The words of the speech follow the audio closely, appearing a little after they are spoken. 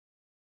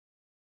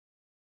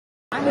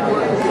Round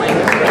of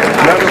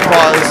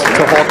applause to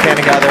the whole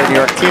CannaGather New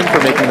York team for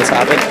making this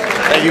happen.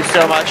 Thank you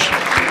so much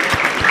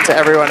to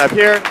everyone up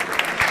here.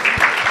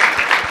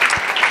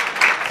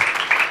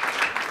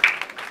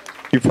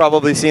 You've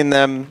probably seen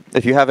them.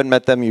 If you haven't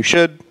met them, you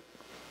should.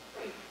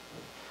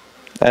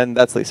 And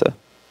that's Lisa.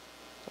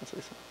 That's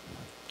Lisa.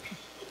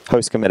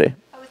 Host committee.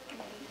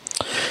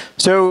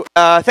 So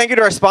thank you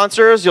to our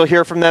sponsors. You'll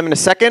hear from them in a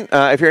second.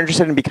 If you're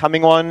interested in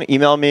becoming one,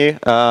 email me.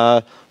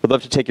 We'd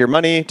love to take your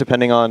money,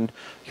 depending on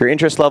your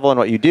interest level and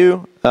what you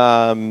do.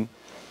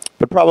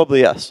 But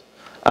probably yes.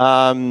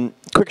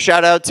 Quick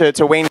shout out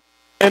to Wayne.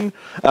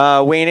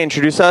 Wayne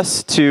introduced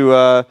us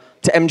to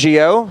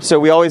MGO. So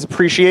we always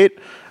appreciate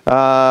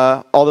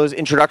all those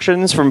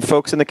introductions from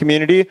folks in the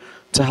community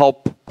to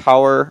help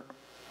power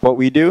what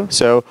we do.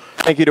 So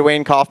thank you to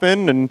Wayne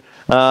Kaufman, and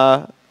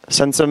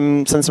send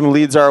some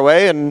leads our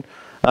way, and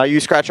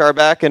you scratch our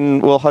back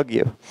and we'll hug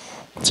you.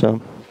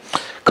 So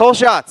Cole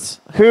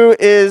Shots, who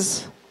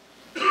is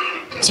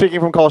speaking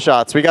from Cole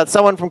Shots? We got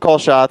someone from Cole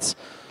Shots.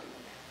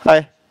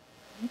 Hi.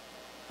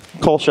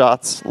 Cole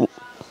Shots.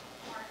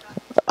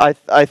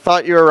 I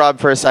thought you were Rob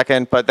for a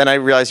second, but then I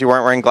realized you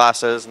weren't wearing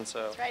glasses, and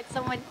so. That's right.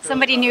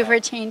 Somebody new for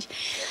a change.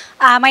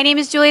 My name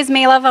is Julia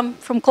Zmailov. I'm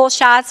from Cole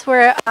Shots.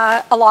 We're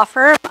a law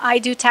firm. I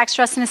do tax,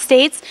 trust, and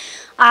estates.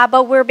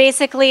 But we're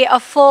basically a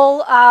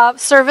full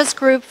service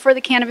group for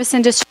the cannabis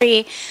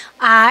industry.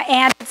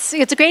 And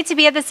it's great to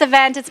be at this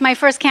event. It's my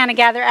first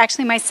CannaGather,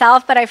 actually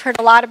myself, but I've heard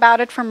a lot about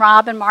it from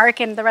Rob and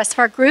Mark and the rest of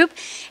our group.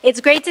 It's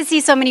great to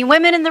see so many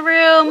women in the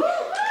room.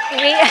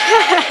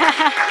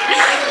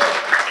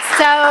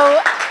 So,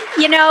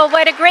 you know,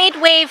 what a great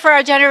way for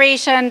our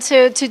generation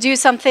to do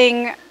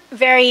something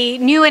very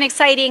new and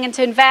exciting and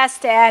to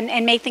invest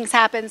and make things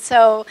happen.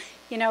 So,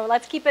 you know,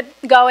 let's keep it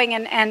going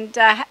and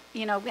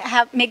you know,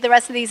 make the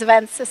rest of these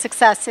events a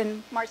success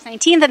in March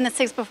 19th and the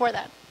 6th before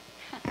that.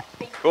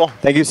 Cool.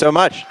 Thank you so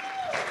much.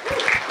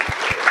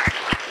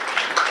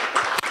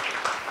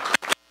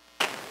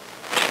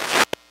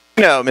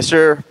 No,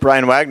 Mr.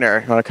 Brian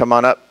Wagner, you want to come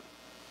on up?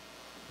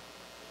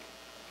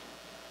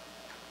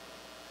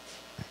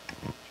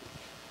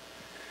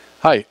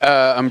 Hi,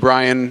 I'm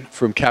Brian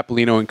from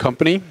Capolino &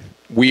 Company.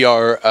 We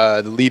are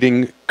the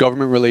leading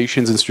government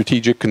relations and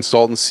strategic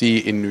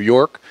consultancy in New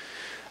York.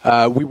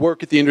 We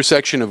work at the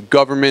intersection of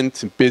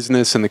government,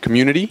 business, and the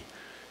community,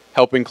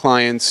 helping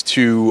clients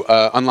to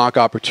unlock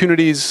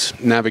opportunities,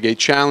 navigate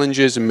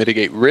challenges, and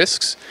mitigate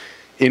risks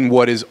in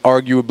what is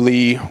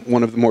arguably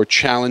one of the more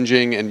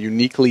challenging and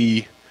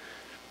uniquely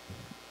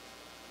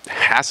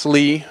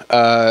hassly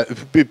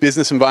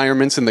business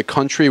environments in the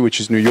country,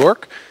 which is New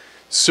York.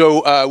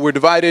 So we're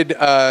divided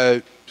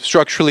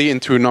structurally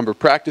into a number of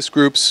practice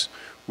groups.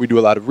 We do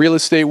a lot of real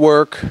estate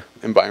work,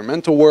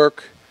 environmental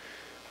work,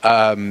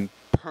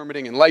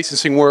 permitting and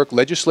licensing work,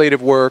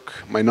 legislative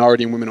work,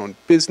 minority and women-owned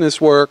business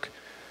work.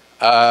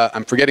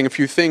 I'm forgetting a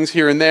few things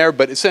here and there,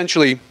 but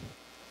essentially,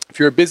 if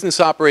you're a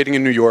business operating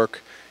in New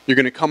York, you're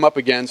going to come up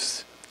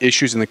against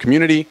issues in the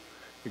community,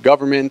 the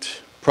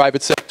government,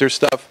 private sector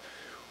stuff.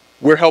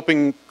 We're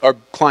helping our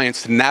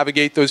clients to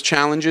navigate those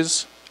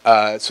challenges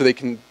so they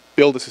can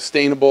build a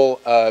sustainable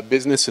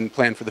business and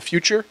plan for the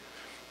future,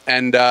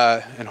 and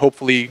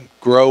hopefully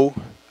grow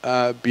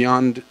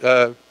beyond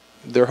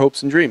their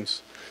hopes and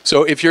dreams.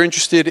 So if you're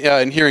interested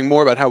in hearing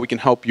more about how we can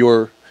help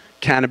your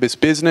cannabis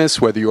business,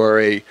 whether you are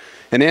an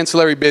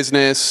ancillary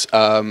business,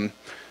 you're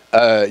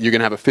going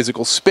to have a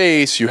physical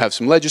space, you have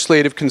some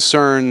legislative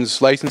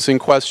concerns, licensing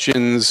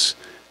questions,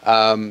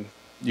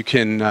 you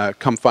can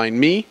come find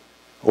me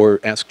or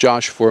ask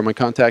Josh for my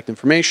contact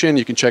information.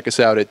 You can check us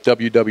out at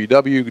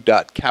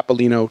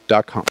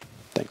www.capolino.com.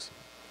 Thanks.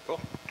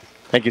 Cool.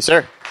 Thank you,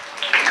 sir.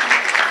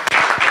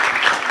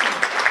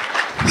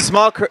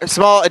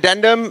 Small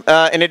addendum.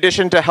 In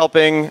addition to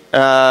helping,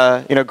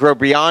 grow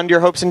beyond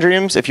your hopes and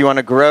dreams, if you want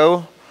to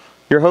grow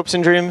your hopes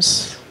and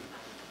dreams,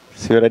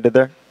 see what I did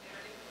there?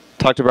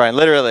 Talk to Brian.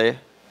 Literally.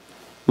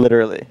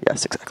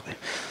 Yes, exactly.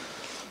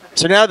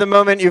 So now the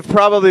moment you've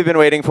probably been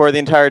waiting for the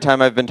entire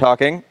time I've been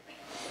talking.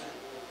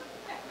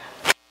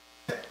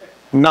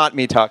 Not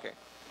me talking.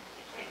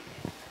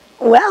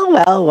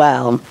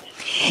 Well.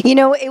 You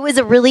know, it was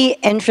a really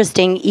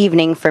interesting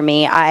evening for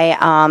me.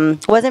 I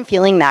wasn't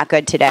feeling that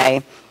good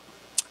today.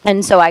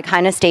 And so I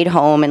kind of stayed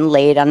home and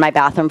laid on my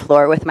bathroom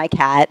floor with my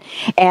cat.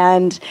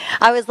 And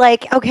I was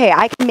like, okay,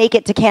 I can make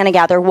it to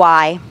CannaGather.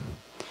 Why?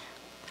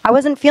 I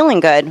wasn't feeling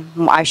good.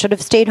 I should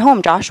have stayed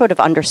home. Josh would have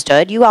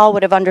understood. You all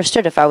would have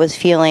understood if I was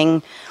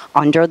feeling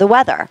under the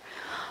weather.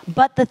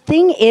 But the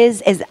thing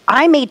is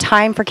I made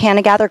time for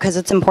CannaGather because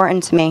it's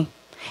important to me.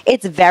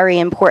 It's very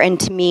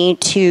important to me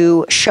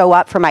to show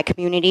up for my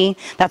community.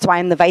 That's why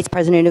I'm the Vice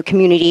President of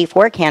Community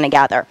for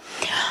CannaGather.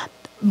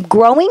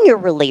 Growing your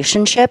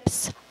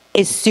relationships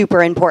is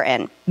super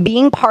important.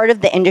 Being part of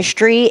the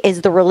industry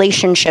is the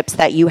relationships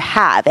that you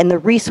have and the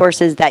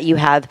resources that you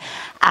have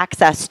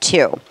access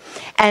to.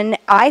 And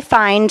I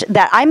find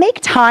that I make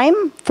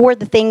time for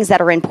the things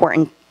that are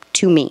important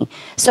to me.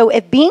 So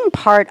if being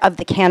part of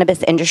the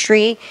cannabis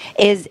industry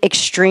is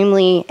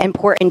extremely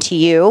important to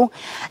you,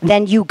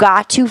 then you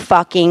got to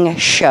fucking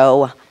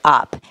show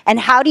up. And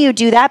how do you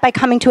do that? By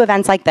coming to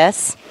events like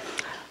this.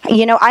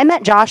 You know, I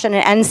met Josh at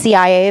an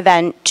NCIA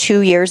event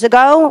 2 years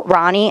ago.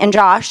 Ronnie and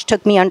Josh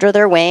took me under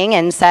their wing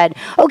and said,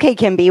 okay,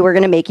 Kimby, we're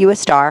going to make you a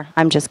star.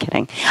 I'm just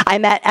kidding. I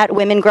met at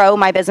Women Grow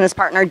my business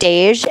partner,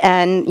 Dej,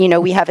 and, you know,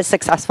 we have a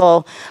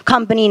successful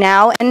company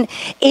now. And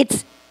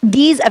it's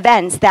these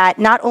events that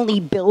not only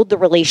build the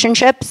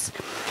relationships,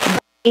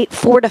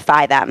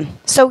 fortify them.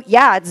 So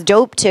yeah, it's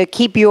dope to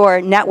keep your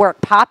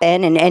network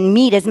popping and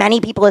meet as many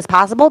people as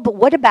possible, but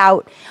what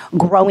about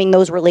growing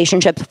those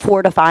relationships,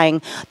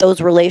 fortifying those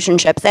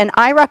relationships? And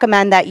I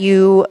recommend that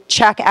you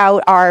check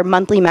out our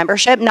monthly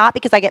membership, not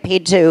because I get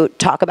paid to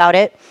talk about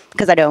it,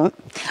 because I don't,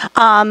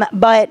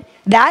 but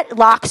that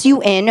locks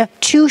you in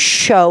to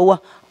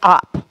show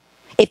up.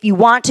 If you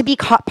want to be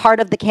part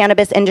of the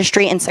cannabis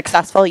industry and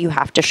successful, you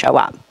have to show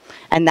up.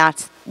 And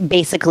that's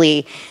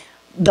basically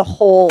the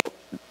whole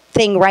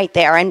thing right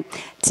there. And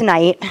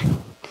tonight,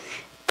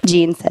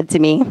 Jean said to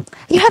me,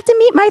 you have to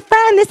meet my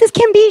friend. This is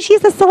Kim B.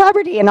 She's a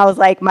celebrity. And I was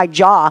like, my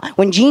jaw.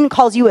 When Jean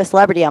calls you a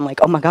celebrity, I'm like,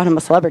 oh my God, I'm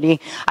a celebrity.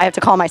 I have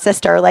to call my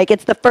sister. Like,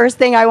 it's the first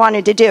thing I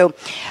wanted to do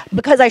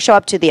because I show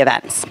up to the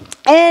events.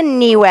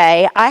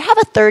 Anyway, I have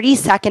a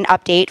 30-second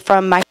update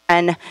from my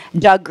friend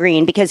Doug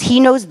Green because he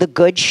knows the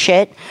good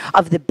shit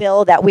of the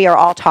bill that we are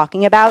all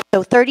talking about.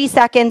 So 30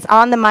 seconds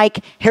on the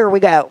mic. Here we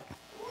go.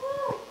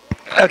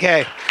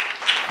 Okay.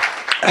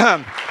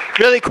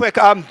 Really quick,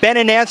 Ben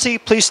and Nancy,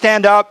 please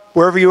stand up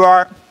wherever you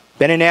are.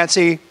 Ben and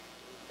Nancy.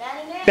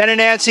 Ben and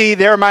Nancy,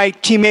 they're my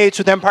teammates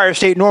with Empire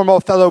State Normal,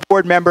 fellow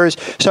board members.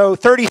 So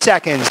 30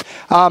 seconds.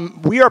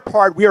 We are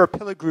a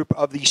pillar group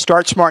of the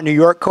Start Smart New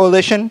York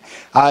Coalition.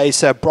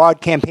 It's a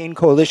broad campaign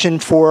coalition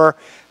for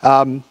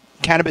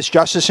cannabis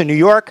justice in New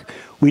York.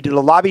 We did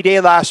a lobby day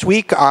last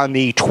week on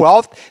the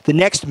 12th. The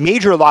next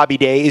major lobby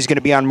day is going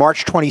to be on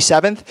March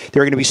 27th.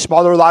 There are going to be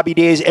smaller lobby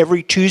days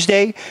every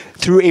Tuesday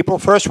through April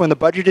 1st when the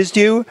budget is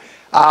due.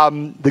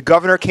 The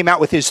governor came out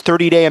with his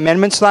 30-day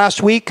amendments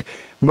last week,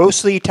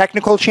 mostly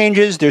technical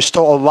changes. There's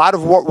still a lot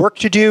of work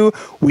to do.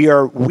 We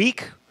are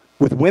weak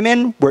with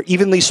women. We're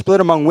evenly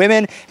split among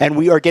women, and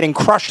we are getting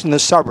crushed in the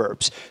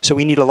suburbs. So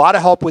we need a lot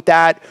of help with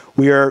that.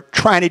 We are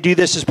trying to do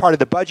this as part of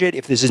the budget.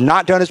 If this is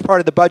not done as part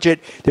of the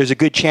budget, there's a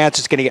good chance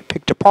it's going to get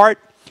picked apart.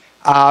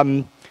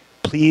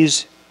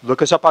 Please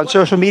look us up on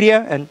social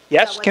media. And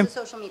yes, Kim? What's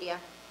the social media?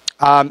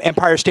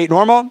 Empire State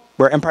Normal.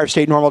 We're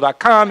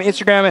empirestatenormal.com,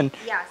 Instagram,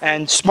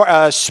 and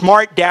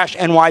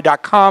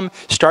smart-ny.com.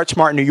 Start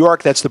Smart New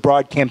York. That's the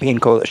broad campaign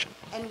coalition.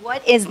 And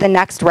what is the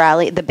next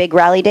rally, the big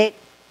rally date?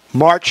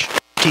 March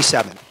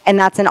 27th. And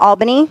that's in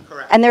Albany?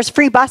 Correct. And there's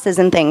free buses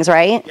and things,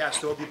 right? Yes,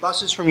 there will be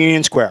buses from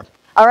Union Square.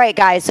 All right,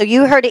 guys, so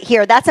you heard it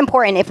here. That's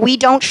important. If we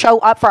don't show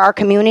up for our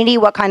community,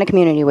 what kind of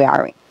community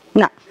are we?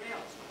 No.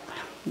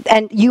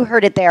 And you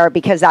heard it there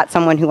because that's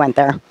someone who went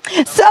there.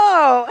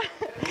 So,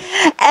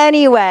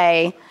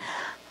 anyway,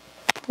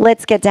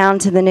 let's get down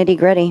to the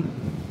nitty-gritty.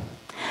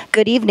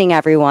 Good evening,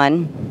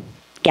 everyone.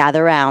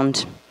 Gather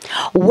round.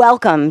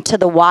 Welcome to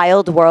the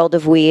wild world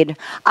of weed.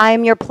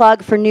 I'm your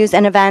plug for news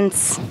and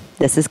events.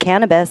 This is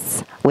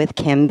Cannabis with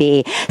Kim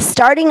B.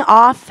 Starting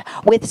off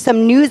with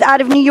some news out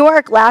of New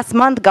York. Last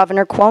month,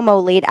 Governor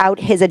Cuomo laid out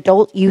his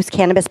adult use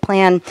cannabis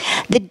plan.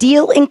 The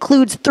deal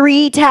includes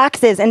 3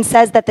 taxes and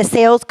says that the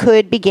sales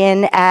could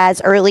begin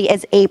as early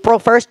as April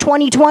 1st,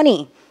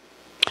 2020.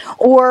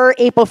 Or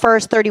April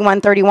 1st,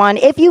 31/31,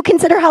 if you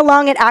consider how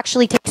long it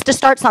actually takes to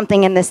start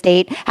something in the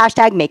state.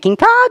 # making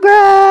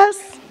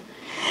progress.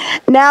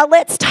 Now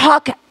let's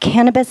talk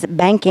cannabis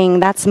banking.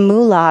 That's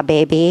moolah,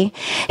 baby.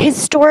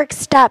 Historic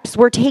steps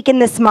were taken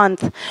this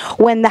month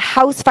when the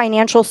House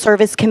Financial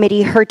Service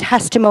Committee heard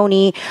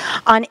testimony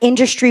on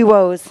industry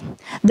woes.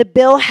 The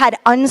bill had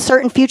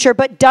uncertain future,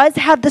 but does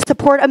have the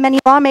support of many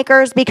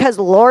lawmakers because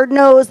Lord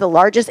knows the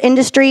largest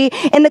industry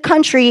in the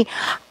country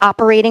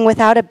operating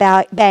without a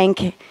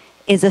bank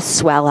is a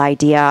swell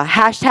idea.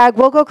 #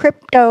 we'll go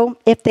crypto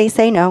if they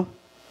say no.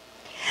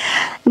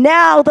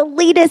 Now, the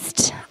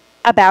latest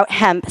about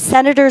hemp.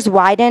 Senators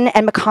Wyden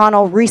and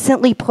McConnell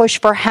recently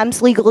pushed for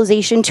hemp's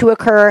legalization to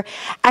occur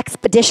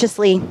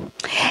expeditiously.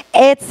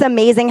 It's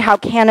amazing how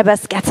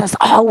cannabis gets us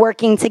all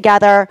working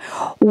together.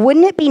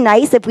 Wouldn't it be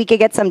nice if we could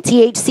get some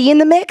THC in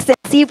the mix and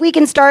see if we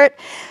can start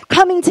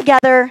coming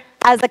together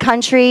as a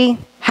country?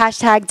 #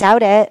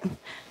 doubt it.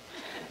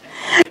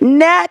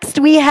 Next,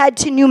 we head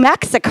to New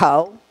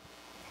Mexico.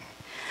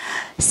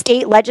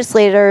 State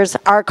legislators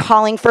are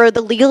calling for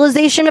the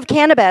legalization of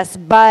cannabis,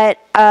 but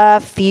a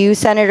few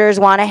senators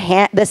want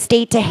the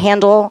state to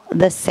handle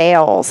the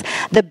sales.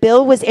 The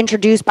bill was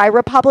introduced by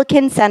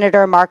Republican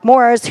Senator Mark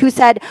Moores, who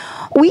said,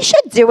 we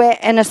should do it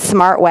in a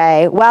smart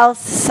way. Well,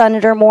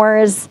 Senator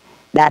Moores,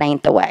 that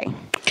ain't the way.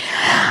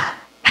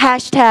 #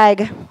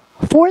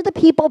 for the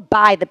people,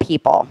 by the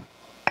people.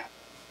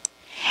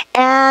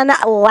 And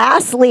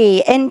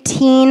lastly, in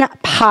teen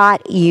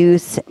pot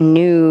use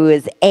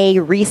news. A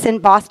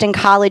recent Boston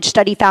College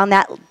study found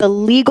that the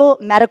legal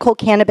medical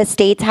cannabis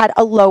states had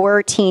a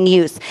lower teen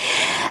use.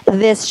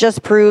 This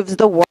just proves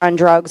the war on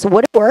drugs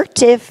would have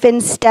worked if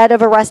instead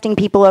of arresting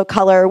people of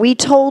color, we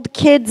told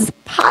kids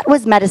pot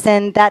was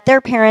medicine that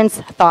their parents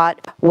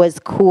thought was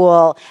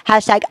cool.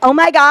 Hashtag, oh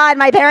my God,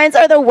 my parents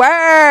are the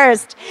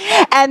worst.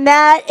 And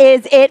that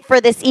is it for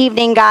this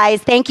evening,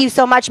 guys. Thank you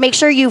so much. Make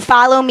sure you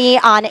follow me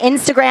on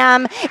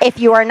Instagram. If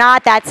you are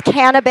not, that's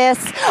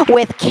Cannabis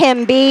with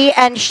Kim B.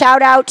 And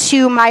shout out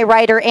to my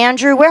writer,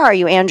 Andrew. Where are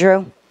you,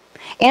 Andrew?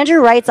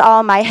 Andrew writes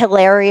all my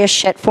hilarious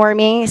shit for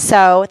me,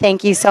 so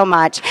thank you so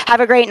much. Have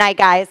a great night,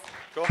 guys.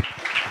 Cool.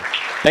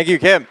 Thank you,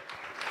 Kim.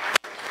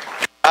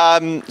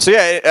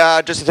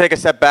 Just to take a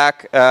step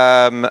back,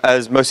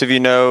 as most of you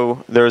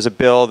know, there was a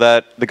bill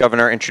that the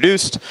governor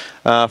introduced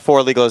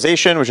for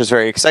legalization, which is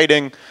very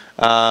exciting.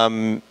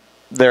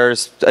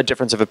 There's a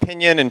difference of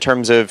opinion in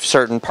terms of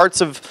certain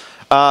parts of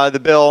the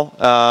bill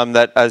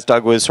that, as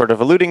Doug was sort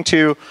of alluding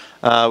to,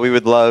 we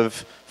would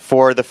love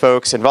for the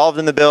folks involved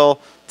in the bill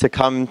to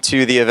come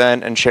to the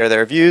event and share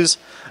their views.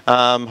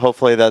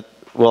 Hopefully that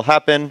will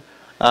happen.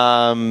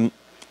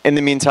 In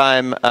the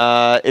meantime,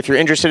 if you're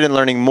interested in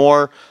learning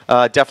more,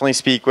 definitely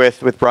speak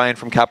with Brian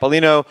from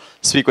Capolino,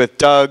 speak with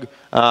Doug,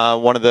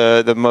 one of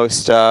the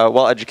most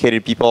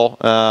well-educated people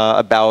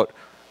about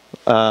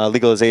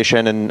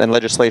legalization and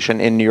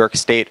legislation in New York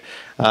State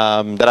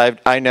that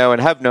I know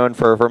and have known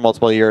for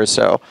multiple years.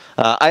 So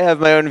I have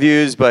my own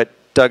views, but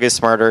Doug is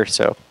smarter,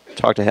 so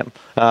talk to him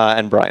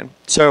and Brian.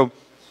 So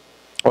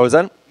what was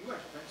that?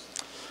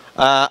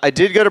 I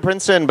did go to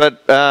Princeton,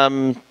 but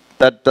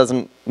that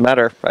doesn't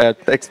matter.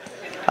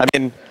 I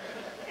mean,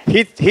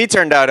 he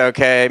turned out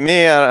okay.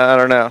 Me, I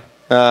don't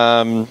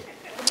know.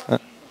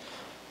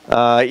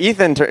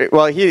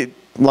 Ethan,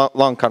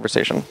 long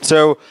conversation.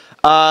 So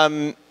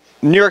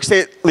New York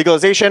State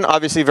legalization,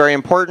 obviously very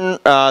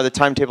important. The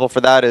timetable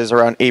for that is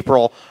around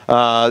April,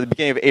 the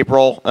beginning of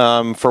April,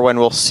 for when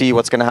we'll see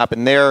what's going to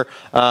happen there.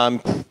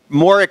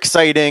 More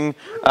exciting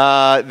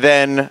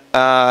than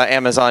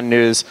Amazon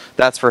news,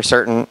 that's for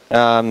certain.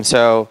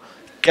 So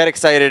get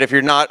excited if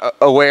you're not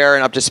aware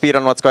and up to speed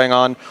on what's going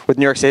on with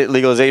New York State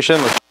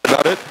legalization. Let's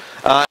talk about it.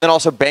 And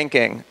also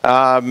banking.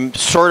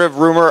 Sort of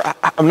rumor,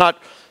 I'm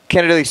not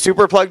candidly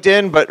super plugged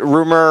in, but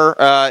rumor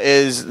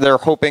is they're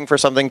hoping for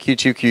something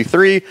Q2,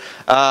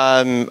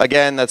 Q3.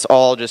 Again, that's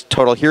all just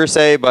total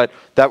hearsay, but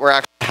that we're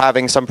actually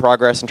having some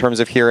progress in terms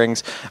of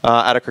hearings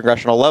at a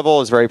congressional level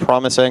is very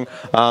promising.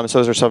 So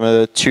those are some of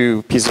the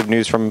two pieces of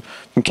news from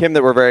Kim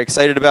that we're very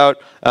excited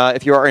about.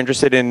 If you are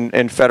interested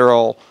in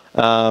federal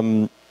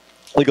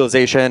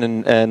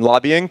legalization and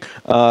lobbying,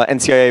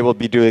 NCIA will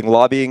be doing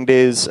lobbying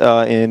days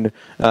in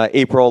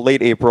April,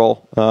 late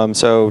April,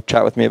 so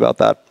chat with me about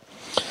that.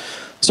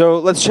 So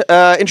let's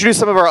introduce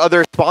some of our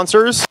other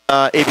sponsors.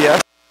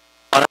 ABS.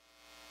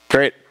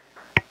 Great.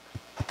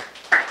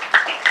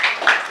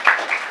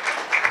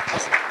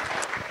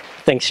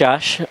 Thanks,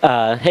 Josh.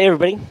 Hey,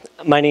 everybody.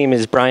 My name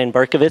is Brian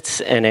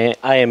Barkovitz, and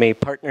I am a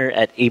partner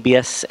at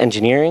ABS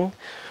Engineering.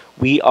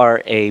 We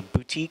are a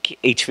boutique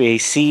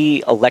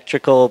HVAC,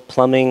 electrical,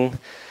 plumbing,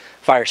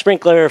 fire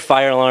sprinkler,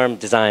 fire alarm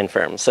design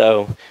firm.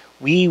 So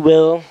we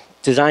will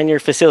design your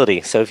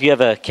facility. So if you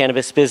have a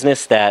cannabis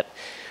business that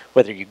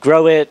whether you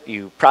grow it,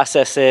 you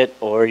process it,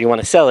 or you want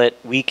to sell it,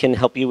 we can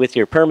help you with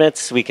your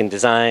permits. We can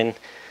design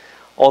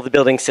all the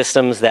building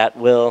systems that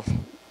will,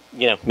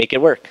 make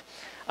it work.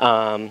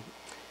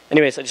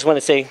 Anyways, I just want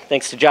to say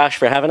thanks to Josh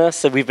for having us.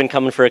 So we've been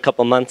coming for a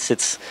couple months.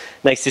 It's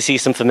nice to see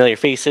some familiar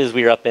faces.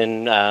 We were up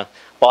in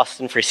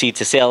Boston for Seed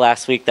to Sale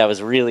last week. That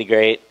was really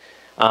great.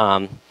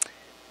 I'd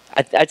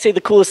say the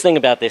coolest thing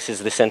about this is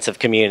the sense of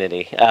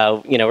community.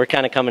 We're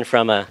kind of coming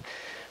from a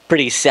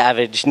pretty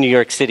savage New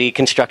York City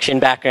construction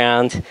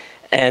background,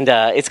 and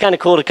it's kind of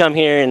cool to come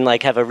here and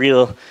have a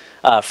real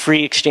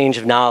free exchange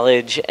of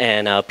knowledge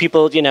and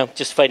people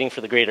just fighting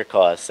for the greater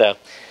cause. So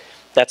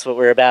that's what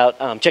we're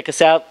about. Check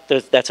us out.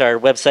 That's our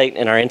website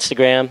and our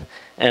Instagram,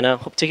 and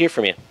hope to hear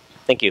from you.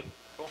 Thank you.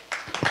 Cool.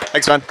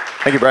 Thanks, man.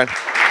 Thank you, Brian.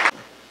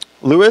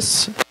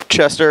 Lewis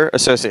Chester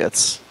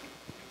Associates.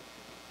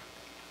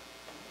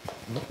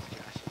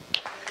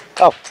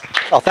 Oh,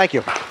 thank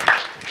you.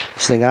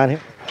 This thing on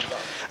here?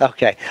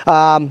 Okay.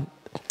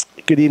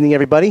 Good evening,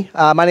 everybody.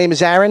 My name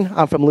is Aaron.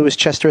 I'm from Lewis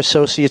Chester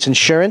Associates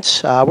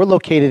Insurance. We're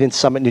located in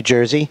Summit, New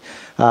Jersey.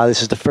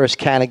 This is the first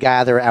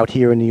CannaGather out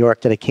here in New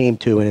York that I came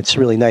to, and it's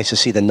really nice to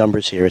see the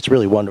numbers here. It's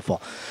really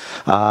wonderful.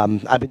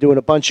 I've been doing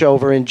a bunch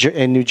over in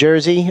New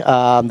Jersey,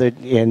 and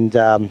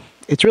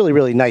it's really,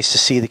 really nice to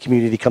see the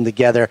community come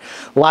together.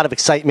 A lot of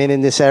excitement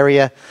in this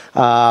area.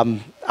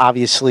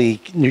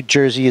 Obviously, New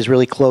Jersey is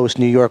really close.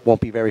 New York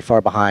won't be very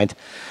far behind.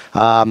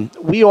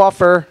 We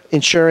offer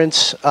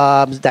insurance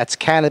that's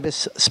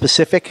cannabis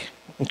specific.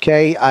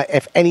 Okay,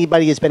 if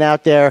anybody has been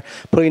out there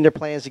putting their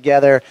plans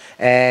together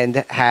and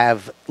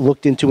have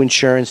looked into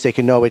insurance, they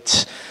can know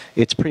it's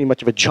pretty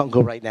much of a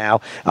jungle right now.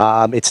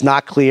 It's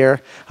not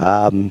clear.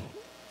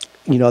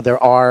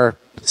 There are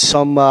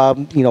some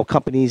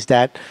companies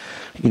that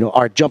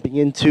are jumping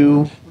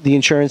into the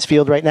insurance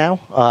field right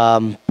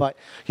now. But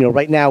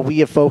right now we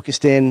have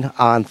focused in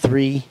on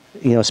 3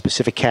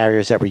 specific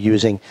carriers that we're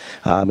using.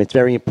 It's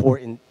very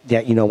important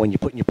that when you're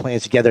putting your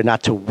plans together,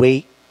 not to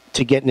wait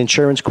to get an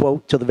insurance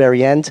quote till the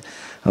very end.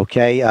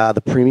 Okay,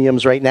 the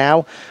premiums right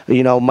now,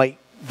 might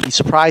be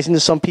surprising to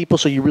some people,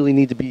 so you really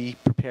need to be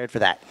prepared for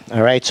that.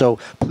 All right, so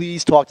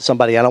please talk to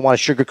somebody. I don't want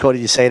to sugarcoat it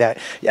to say that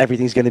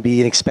everything's going to be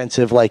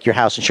inexpensive like your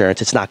house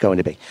insurance. It's not going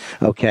to be.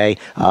 Okay,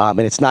 and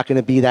it's not going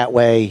to be that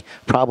way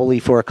probably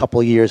for a couple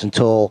of years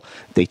until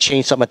they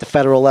change something at the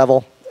federal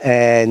level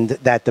and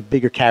that the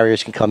bigger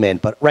carriers can come in.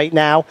 But right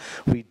now,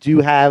 we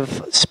do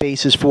have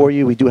spaces for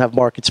you. We do have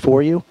markets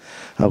for you.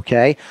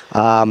 Okay.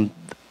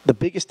 The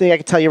biggest thing I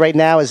can tell you right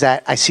now is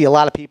that I see a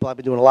lot of people. I've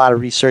been doing a lot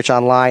of research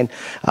online.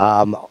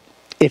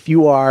 If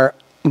you are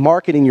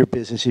marketing your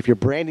business, if you're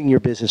branding your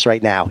business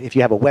right now, if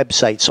you have a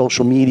website,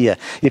 social media,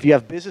 if you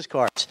have business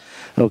cards,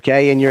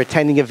 okay, and you're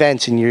attending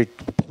events and you're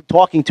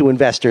talking to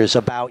investors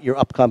about your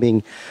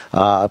upcoming,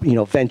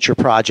 venture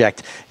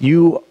project,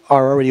 you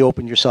are already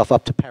opened yourself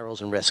up to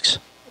perils and risks.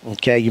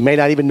 Okay, you may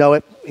not even know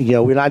it.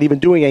 We're not even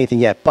doing anything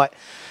yet, but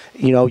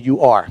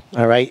you are.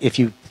 All right, if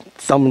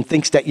someone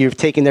thinks that you've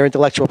taken their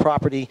intellectual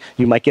property,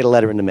 you might get a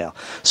letter in the mail.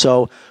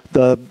 So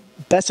the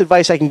best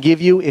advice I can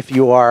give you if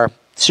you are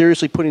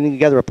seriously putting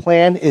together a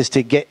plan is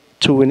to get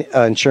to an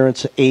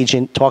insurance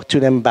agent, talk to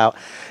them about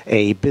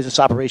a business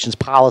operations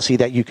policy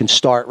that you can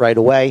start right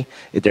away.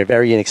 They're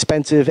very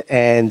inexpensive,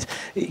 and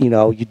you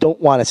don't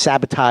want to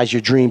sabotage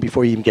your dream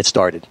before you even get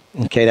started.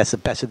 Okay, that's the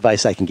best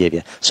advice I can give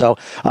you. So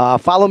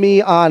follow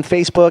me on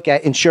Facebook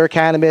at Insure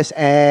Cannabis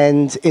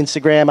and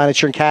Instagram on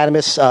Insure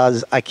Cannabis.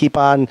 I keep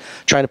on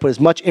trying to put as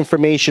much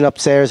information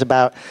upstairs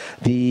about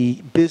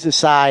the business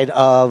side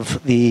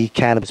of the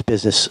cannabis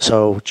business.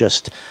 So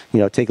just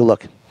take a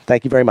look.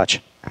 Thank you very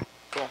much.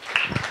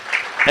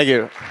 Thank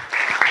you.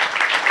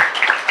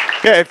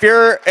 Yeah, if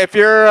you're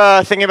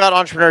thinking about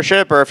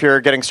entrepreneurship or if you're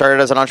getting started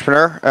as an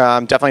entrepreneur,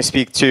 definitely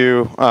speak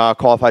to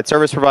qualified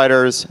service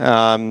providers.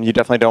 You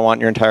definitely don't want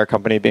your entire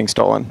company being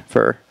stolen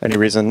for any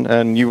reason,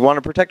 and you want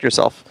to protect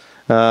yourself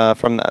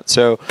from that.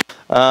 So,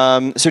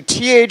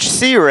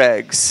 THC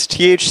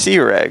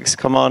regs,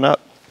 come on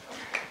up.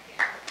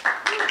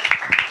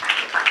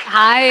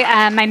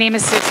 Hi, my name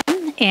is Susan.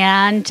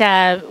 And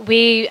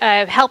we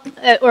help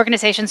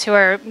organizations who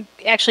are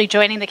actually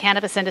joining the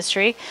cannabis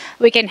industry.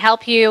 We can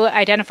help you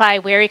identify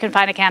where you can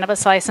find a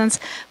cannabis license.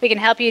 We can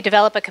help you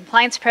develop a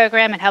compliance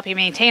program and help you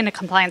maintain a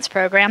compliance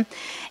program.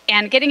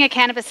 And getting a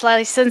cannabis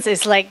license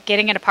is like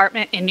getting an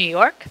apartment in New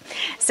York.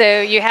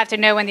 So you have to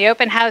know when the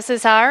open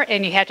houses are,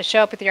 and you have to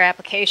show up with your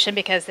application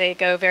because they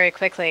go very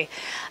quickly.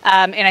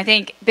 And I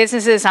think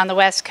businesses on the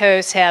West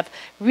Coast have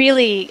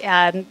really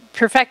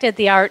perfected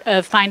the art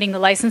of finding the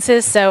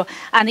licenses. So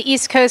on the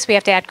East Coast, we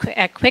have to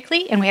act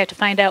quickly, and we have to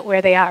find out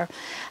where they are.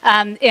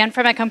 And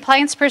from a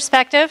compliance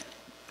perspective,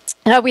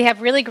 we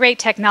have really great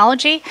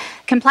technology.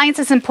 Compliance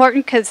is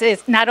important because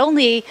it not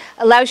only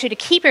allows you to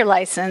keep your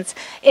license,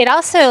 it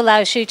also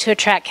allows you to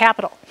attract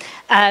capital.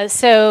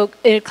 So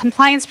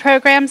compliance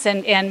programs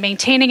and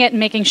maintaining it and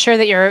making sure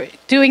that you're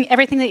doing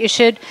everything that you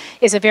should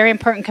is a very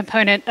important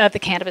component of the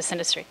cannabis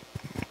industry.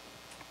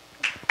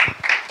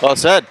 Well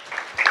said.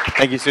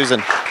 Thank you,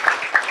 Susan.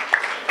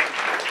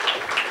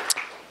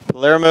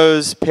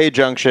 Palermo's Pay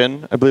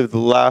Junction, I believe the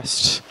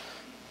last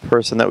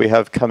person that we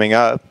have coming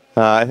up.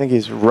 I think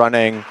he's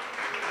running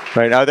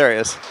right now. There he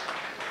is.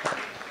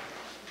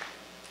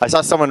 I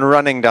saw someone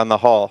running down the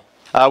hall.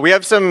 We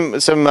have some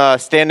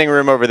standing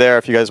room over there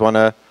if you guys want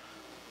to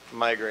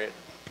migrate.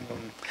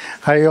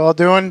 How you all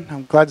doing?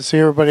 I'm glad to see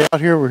everybody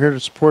out here. We're here to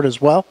support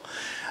as well.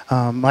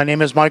 My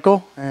name is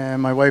Michael,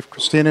 and my wife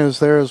Christina is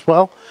there as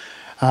well.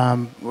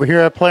 We're here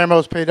at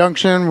Palermo's Pay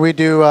Junction. We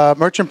do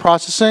merchant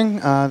processing,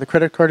 the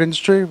credit card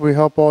industry. We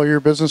help all your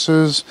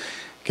businesses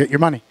get your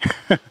money.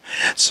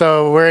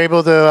 So we're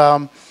able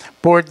to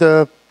board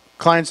the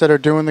clients that are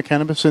doing the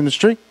cannabis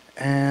industry,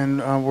 and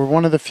we're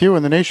one of the few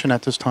in the nation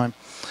at this time.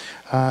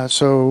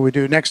 So we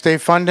do next day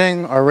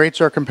funding. Our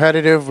rates are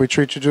competitive. We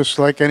treat you just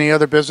like any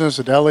other business,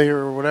 a deli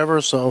or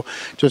whatever. So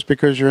just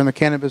because you're in the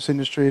cannabis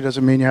industry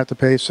doesn't mean you have to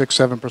pay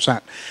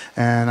 6-7%.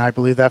 And I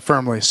believe that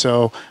firmly.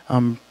 So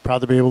I'm proud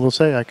to be able to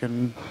say I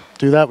can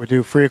do that. We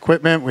do free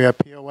equipment. We have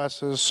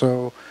POSs.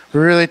 So we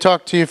really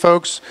talk to you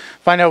folks,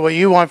 find out what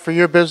you want for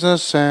your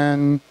business,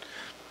 and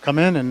come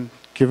in and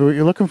give it what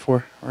you're looking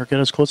for, or get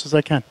as close as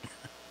I can.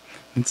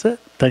 That's it.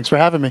 Thanks for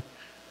having me.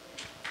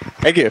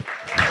 Thank you.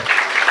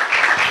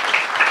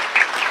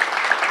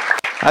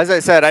 As I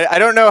said, I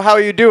don't know how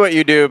you do what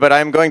you do, but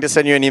I'm going to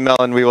send you an email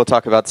and we will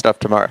talk about stuff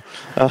tomorrow.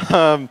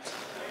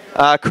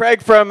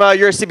 Craig from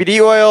your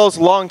CBD Oils,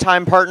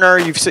 longtime partner.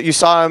 You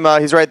saw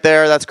him. He's right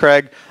there. That's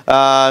Craig.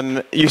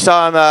 You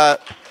saw him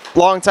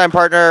longtime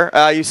partner.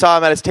 You saw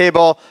him at his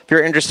table. If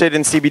you're interested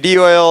in CBD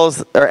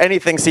oils or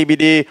anything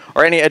CBD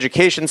or any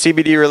education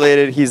CBD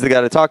related, he's the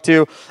guy to talk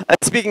to. And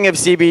speaking of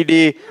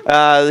CBD,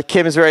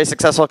 Kim's very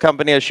successful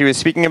company, as she was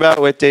speaking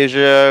about, with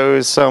Deja,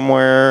 who's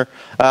somewhere.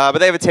 But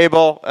they have a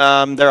table.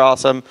 They're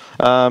awesome.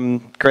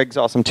 Greg's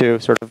awesome too,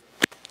 sort of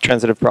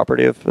transitive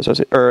property of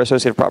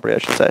associative property, I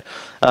should say.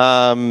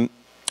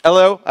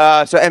 LO,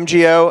 so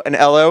MGO and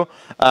LO.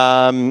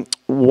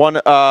 One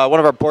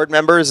of our board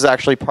members is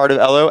actually part of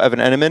LO, Evan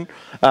Enneman.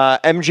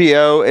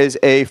 MGO is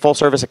a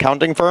full-service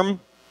accounting firm.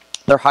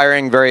 They're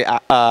hiring very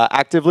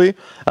actively.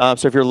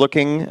 So if you're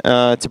looking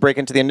to break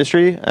into the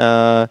industry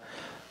from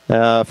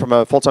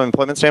a full-time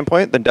employment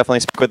standpoint, then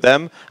definitely speak with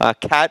them.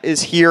 Kat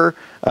is here.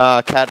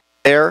 Kat is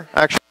there,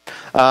 actually.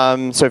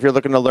 So if you're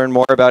looking to learn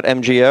more about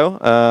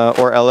MGO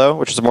or LO,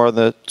 which is more on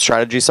the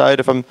strategy side,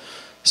 if I'm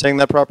saying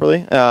that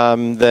properly,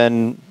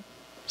 then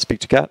speak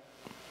to Kat.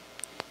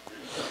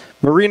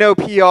 Marino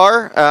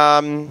PR,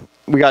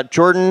 we got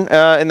Jordan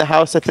in the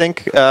house, I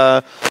think.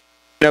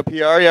 Marino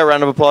PR, yeah,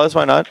 round of applause,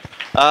 why not?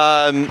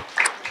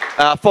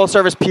 Full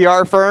service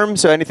PR firm,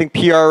 so anything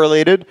PR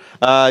related.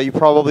 You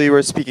probably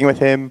were speaking with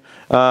him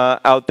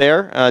out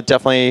there.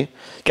 Definitely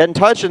get in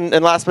touch. And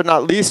last but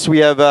not least, we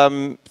have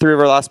 3 of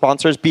our last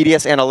sponsors,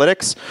 BDS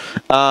Analytics.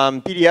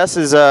 BDS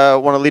is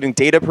one of the leading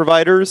data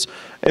providers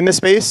in this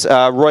space.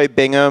 Roy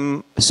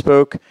Bingham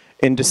spoke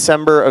in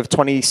December of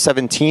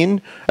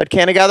 2017 at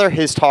CannaGather.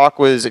 His talk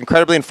was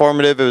incredibly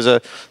informative. It was a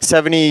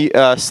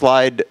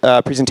 70-slide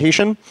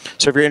presentation.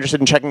 So if you're interested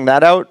in checking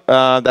that out,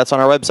 that's on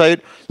our website.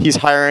 He's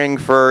hiring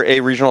for a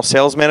regional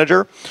sales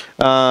manager.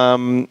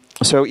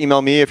 So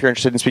email me if you're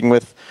interested in speaking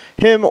with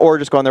him, or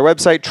just go on their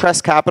website.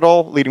 Tress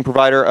Capital, leading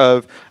provider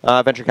of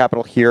venture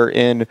capital here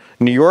in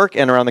New York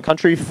and around the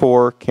country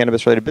for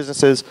cannabis-related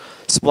businesses.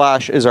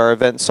 Splash is our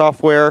event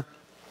software.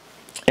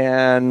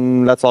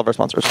 And that's all of our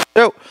sponsors.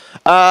 So,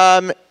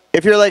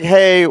 if you're like,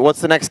 hey,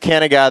 what's the next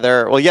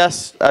CannaGather? Well,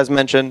 yes, as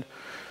mentioned,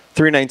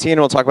 319.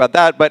 We'll talk about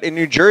that. But in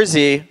New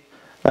Jersey,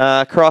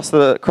 across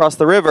the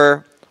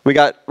river, we're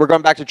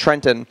going back to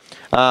Trenton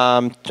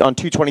on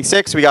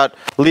 226. We got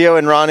Leo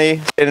and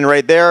Ronnie sitting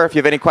right there. If you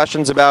have any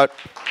questions about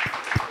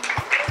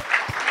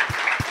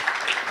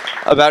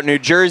New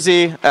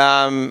Jersey,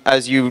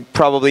 as you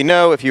probably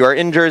know, if you are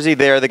in Jersey,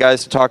 they are the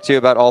guys to talk to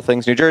about all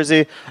things New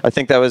Jersey. I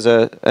think that was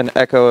an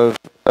echo of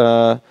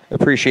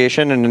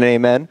appreciation and an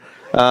amen.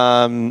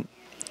 Yeah,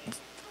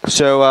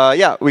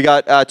 we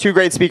got 2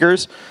 great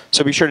speakers,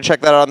 so be sure to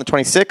check that out on the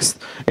 26th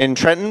in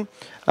Trenton.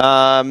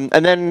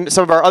 And then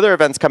some of our other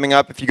events coming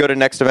up, if you go to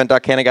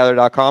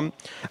nextevent.cannagather.com.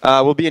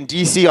 We'll be in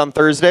DC on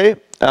Thursday.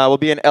 We'll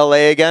be in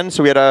LA again,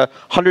 so we had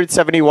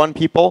 171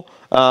 people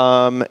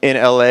in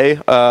LA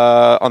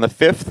on the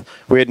 5th.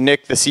 We had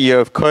Nick, the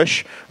CEO of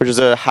Kush, which is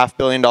a $500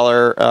 million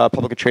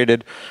publicly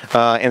traded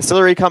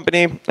ancillary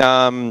company.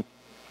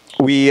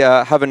 We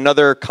have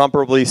another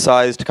comparably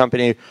sized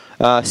company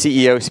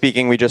CEO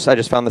speaking. I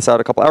just found this out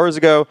a couple hours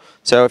ago.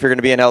 So if you're going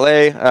to be in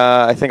LA,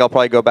 I think I'll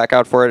probably go back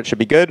out for it. It should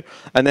be good.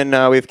 And then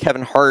we have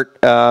Kevin Hart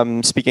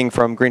speaking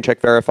from Green Check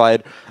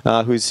Verified,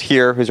 who's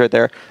here, who's right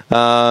there.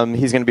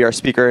 He's going to be our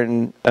speaker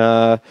in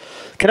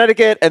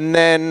Connecticut. And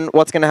then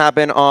what's going to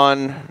happen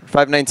on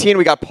 5/19?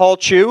 We got Paul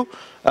Chu.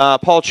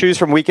 Paul Chu's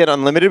from Weekend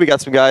Unlimited. We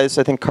got some guys,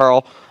 I think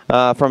Carl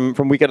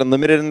from Weekend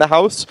Unlimited in the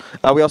house.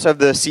 We also have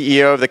the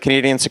CEO of the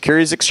Canadian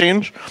Securities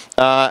Exchange.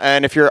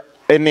 And if you're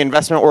in the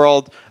investment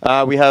world,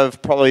 we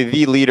have probably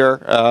the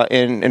leader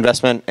in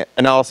investment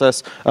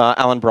analysis,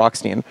 Alan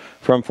Brockstein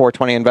from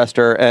 420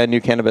 Investor and New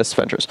Cannabis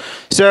Ventures.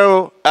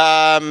 So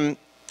I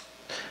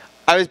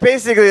was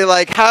basically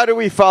like, how do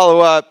we follow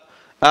up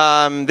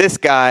this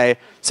guy?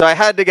 So I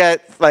had to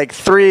get like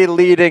 3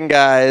 leading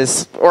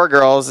guys or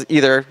girls,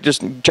 either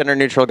just gender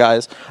neutral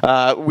guys.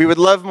 We would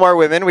love more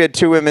women. We had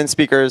 2 women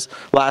speakers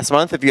last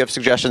month. If you have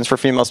suggestions for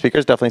female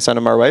speakers, definitely send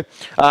them our way.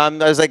 I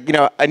was like,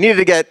 I needed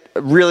to get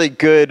a really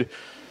good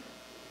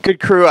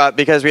crew up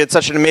because we had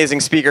such an amazing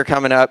speaker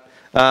coming up.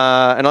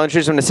 And I'll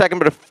introduce him in a second,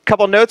 but a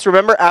couple notes.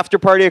 Remember, after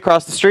party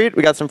across the street,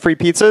 we got some free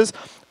pizzas,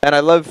 and I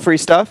love free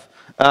stuff.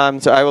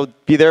 So I will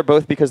be there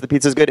both because the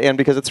pizza's good and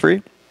because it's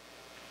free.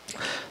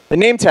 The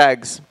name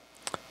tags.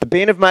 The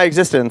bane of my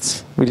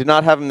existence. We did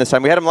not have them this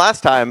time. We had them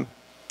last time.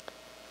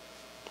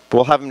 But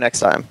we'll have them next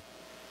time.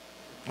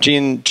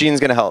 Gene's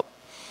going to help.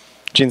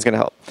 Gene's going to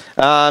help.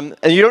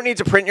 And you don't need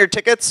to print your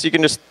tickets. You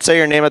can just say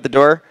your name at the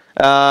door.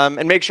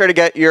 And make sure to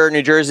get your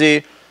New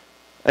Jersey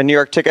and New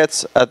York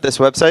tickets at this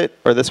website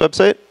or this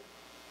website.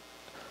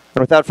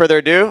 And without further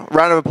ado,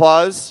 round of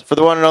applause for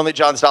the one and only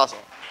John Stossel.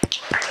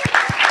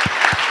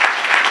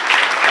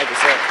 Thank you,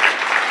 sir.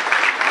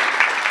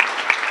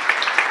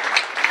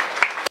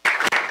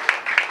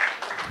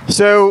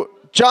 So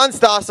John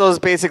Stossel is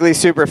basically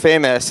super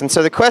famous, and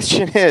so the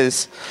question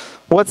is,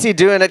 what's he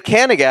doing at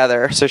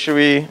CannaGather? So should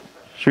we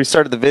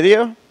start the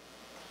video?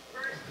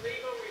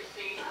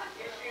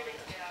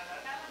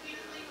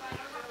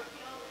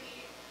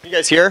 You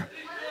guys here?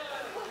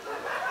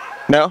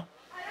 No?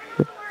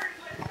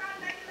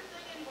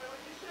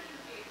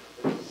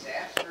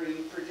 Disaster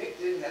you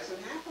predicted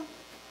hasn't happened.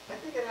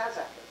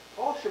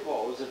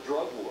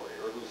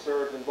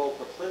 served in both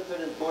the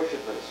Clinton and Bush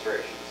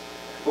administrations.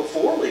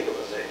 Before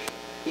legalization,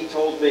 he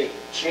told me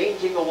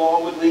changing the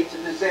law would lead to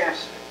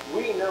disaster.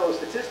 We know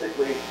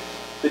statistically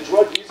the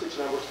drug usage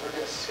numbers are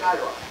going to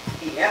skyrocket.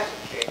 He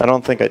hasn't changed. I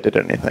don't think I did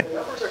anything. The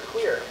numbers are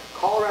clear.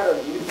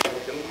 Colorado youth have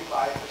an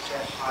 85%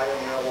 higher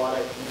marijuana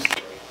use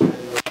rate than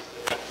the rest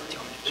of the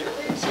country.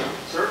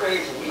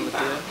 Surveys we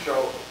found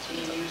show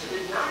teen use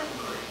did not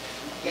increase.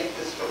 Get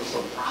this from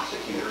some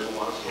prosecutor who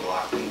wants to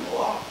lock people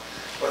off.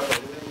 But the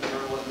New England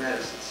Journal of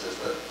Medicine says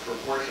the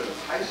proportion of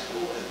high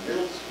school and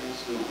middle school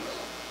students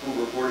who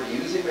reported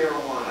using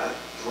marijuana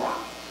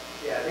dropped.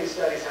 Yeah, these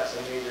studies have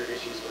some major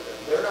issues with it.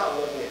 They're not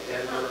looking at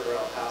Denver or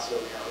El Paso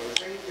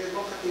County. They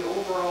look at the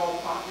overall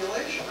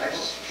population. I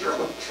sure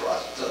would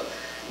trust the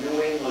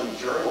New England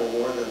Journal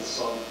more than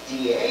some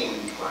DA we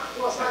found.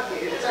 Well, it's not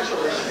DA, it's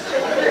actually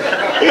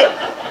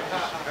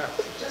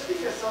just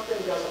because something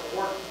doesn't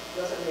work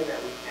doesn't mean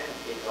that we can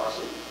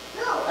exhaust it.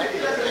 No,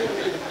 it doesn't mean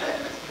we can quit.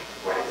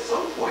 Well, at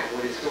some point,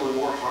 when it's doing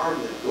more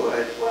harm than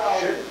good, well,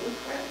 shouldn't we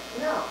quit?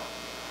 No.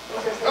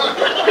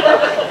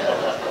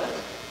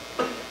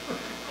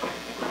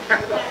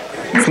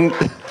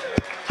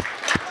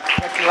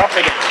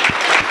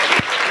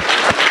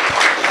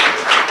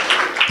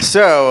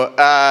 So,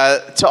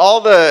 to all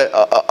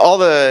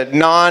the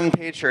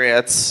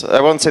non-patriots,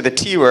 I won't say the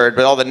T word,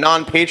 but all the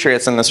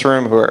non-patriots in this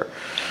room who are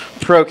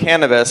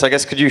pro-cannabis, I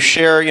guess could you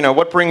share,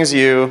 what brings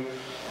you,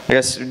 I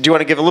guess, do you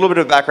want to give a little bit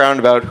of background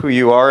about who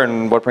you are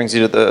and what brings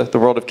you to the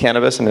world of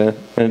cannabis, and in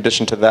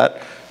addition to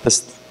that,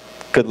 this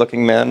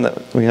good-looking man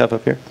that we have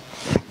up here?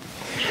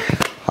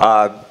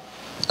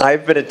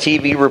 I've been a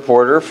TV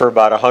reporter for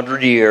about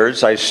 100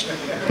 years.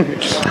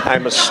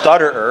 I'm a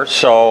stutterer,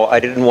 so I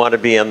didn't want to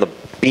be on the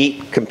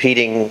beat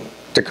competing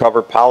to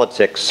cover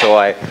politics, so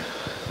I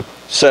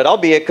said I'll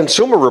be a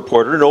consumer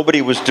reporter.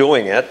 Nobody was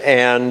doing it,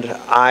 and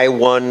I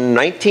won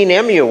 19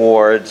 Emmy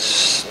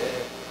Awards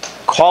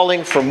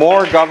calling for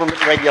more government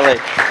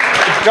regulation.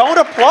 Don't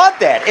applaud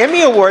that.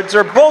 Emmy Awards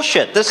are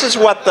bullshit. This is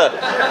what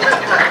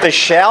the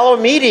shallow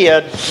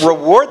media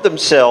reward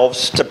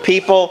themselves to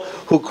people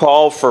who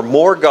call for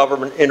more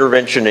government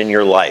intervention in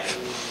your life.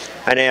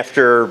 And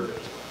after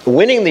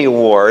winning the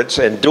awards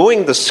and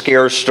doing the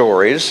scare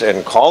stories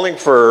and calling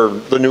for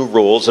the new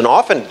rules and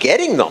often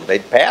getting them,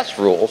 they'd pass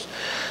rules,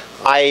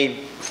 I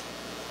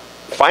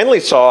finally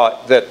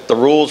saw that the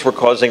rules were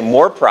causing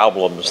more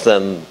problems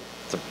than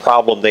the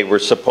problem they were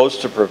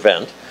supposed to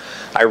prevent.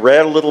 I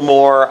read a little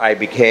more, I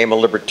became a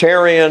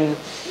libertarian,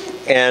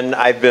 and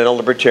I've been a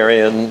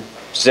libertarian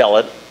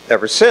zealot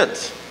ever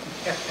since.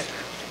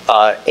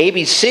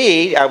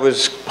 ABC, I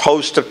was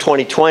host of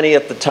 2020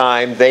 at the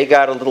time. They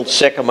got a little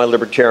sick of my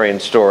libertarian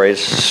stories.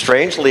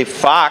 Strangely,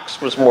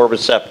 Fox was more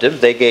receptive.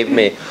 They gave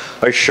me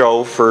a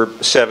show for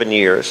 7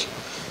 years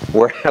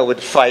where I would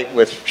fight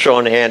with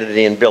Sean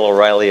Hannity and Bill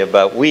O'Reilly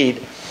about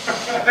weed.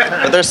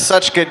 But they're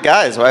such good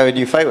guys. Why would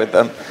you fight with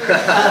them?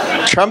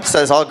 Trump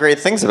says all great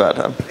things about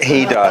him.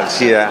 He does,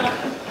 yeah.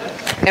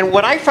 And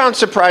what I found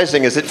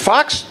surprising is that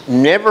Fox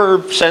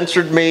never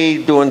censored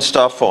me doing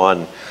stuff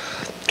on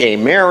gay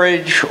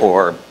marriage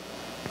or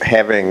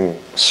having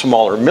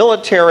smaller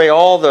military,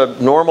 all the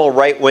normal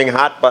right-wing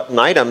hot-button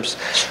items.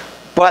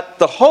 But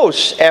the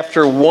hosts,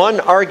 after one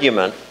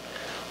argument,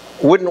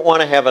 wouldn't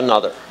want to have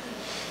another.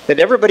 That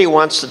everybody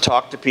wants to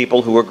talk to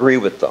people who agree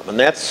with them, and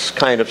that's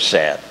kind of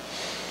sad.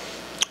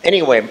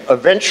 Anyway,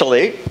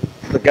 eventually,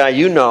 the guy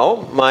you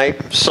know, my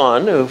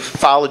son, who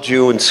followed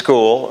you in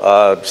school,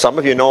 some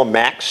of you know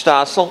Max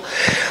Stossel,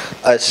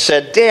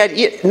 said, Dad,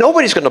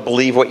 nobody's going to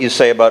believe what you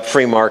say about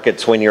free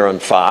markets when you're on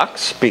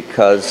Fox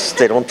because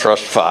they don't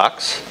trust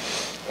Fox.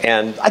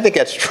 And I think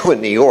that's true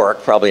in New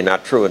York, probably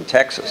not true in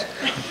Texas.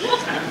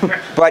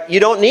 But you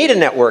don't need a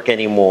network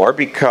anymore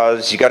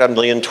because you got 1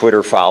 million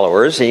Twitter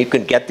followers and you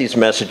can get these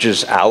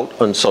messages out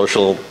on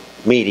social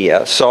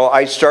media. So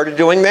I started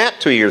doing that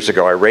 2 years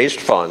ago. I raised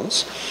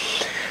funds.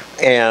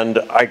 And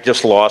I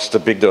just lost a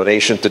big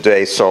donation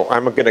today, so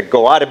I'm going to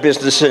go out of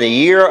business in a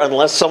year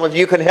unless some of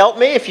you can help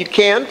me. If you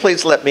can,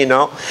 please let me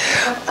know.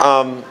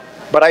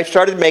 But I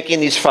started making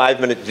these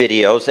 5-minute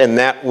videos, and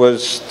that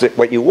was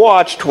what you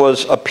watched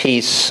was a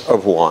piece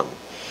of one.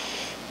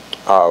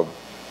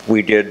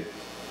 We did,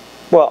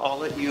 well, I'll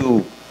let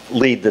you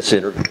lead this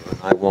interview.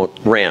 I won't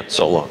rant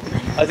so long.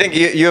 I think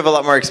you have a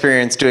lot more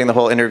experience doing the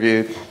whole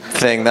interview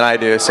thing than I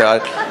do,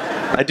 so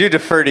I do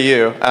defer to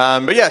you.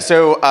 But yeah,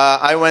 so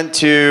I went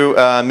to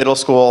middle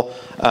school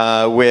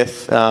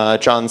with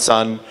John's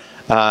son,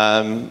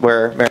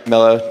 where Mary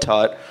Mello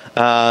taught,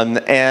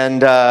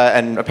 and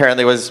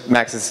apparently was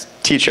Max's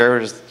teacher,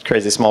 which is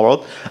crazy small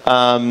world.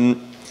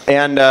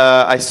 And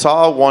I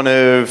saw one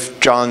of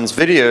John's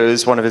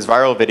videos, one of his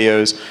viral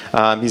videos.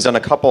 He's done a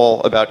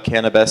couple about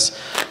cannabis,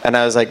 and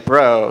I was like,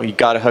 bro, you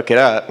gotta hook it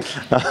up.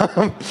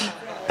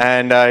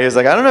 And he was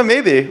like, I don't know,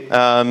 maybe.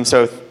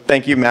 So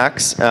thank you,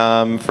 Max,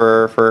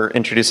 for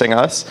introducing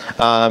us.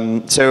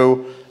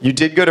 So you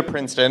did go to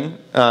Princeton.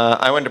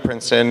 I went to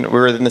Princeton. We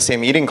were in the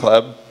same eating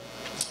club.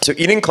 So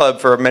eating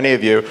club, for many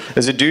of you,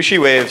 is a douchey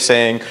way of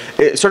saying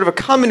it's sort of a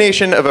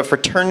combination of a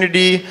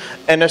fraternity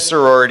and a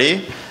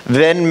sorority,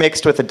 then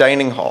mixed with a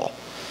dining hall.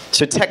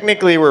 So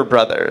technically we're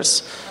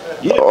brothers,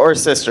 or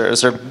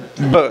sisters, or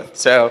both.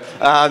 So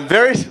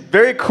very,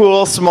 very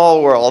cool,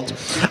 small world,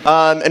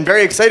 and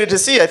very excited to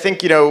see. I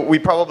think, we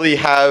probably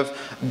have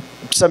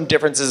some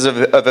differences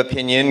of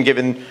opinion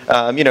given,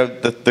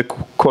 the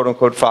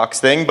quote-unquote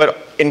Fox thing, but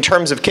in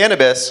terms of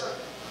cannabis,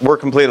 we're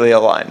completely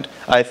aligned,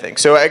 I think.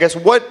 So I guess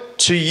what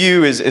to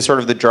you is sort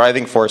of the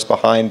driving force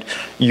behind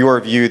your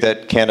view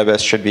that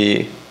cannabis should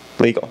be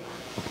legal?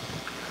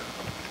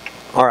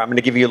 All right, I'm going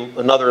to give you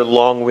another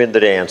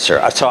long-winded answer.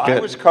 So I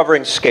was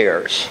covering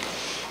scares,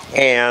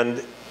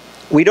 and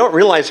we don't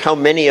realize how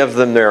many of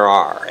them there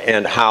are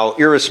and how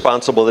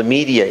irresponsible the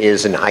media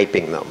is in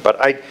hyping them.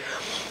 But I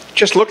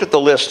just looked at the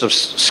list of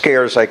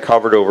scares I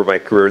covered over my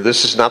career.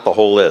 This is not the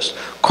whole list.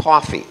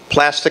 Coffee,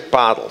 plastic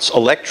bottles,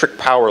 electric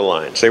power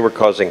lines. They were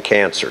causing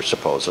cancer,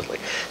 supposedly.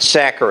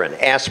 Saccharin,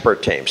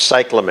 aspartame,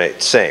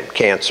 cyclamate, same,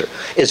 cancer.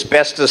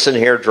 Asbestos in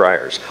hair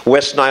dryers.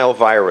 West Nile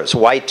virus,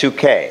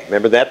 Y2K.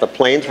 Remember that? The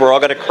planes were all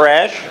going to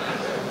crash.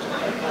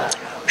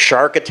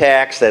 Shark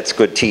attacks, that's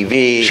good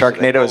TV.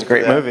 Sharknado is a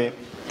great movie.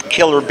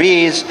 Killer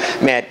bees,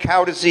 mad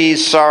cow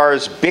disease,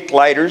 SARS, Bic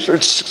lighters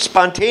are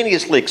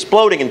spontaneously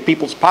exploding in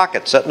people's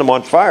pockets, setting them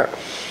on fire.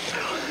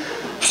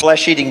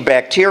 Flesh-eating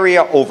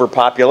bacteria,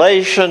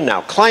 overpopulation,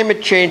 now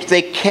climate change.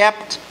 They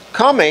kept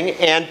coming,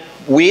 and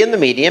we in the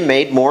media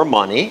made more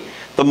money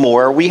the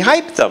more we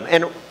hyped them.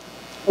 And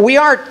we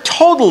are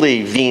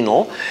totally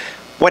venal.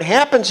 What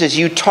happens is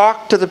you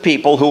talk to the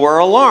people who are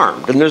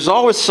alarmed, and there's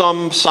always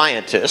some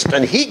scientist,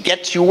 and he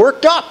gets you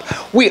worked up.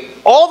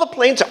 All the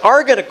planes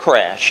are going to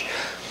crash.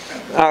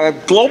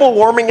 Global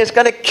warming is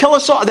going to kill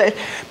us all.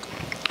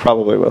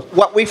 Probably will.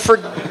 What we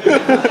forget.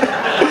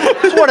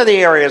 It's one of the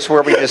areas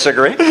where we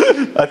disagree.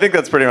 I think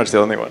that's pretty much the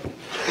only one.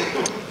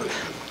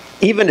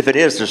 Even if it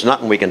is, there's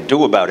nothing we can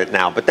do about it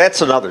now, but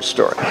that's another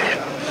story.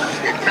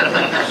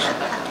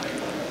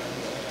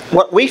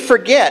 What we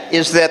forget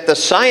is that the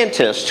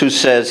scientist who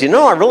says,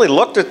 I really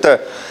looked at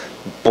the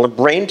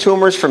brain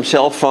tumors from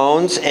cell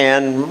phones,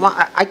 and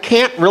I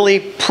can't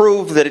really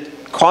prove that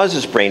it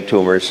causes brain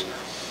tumors.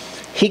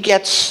 He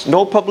gets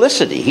no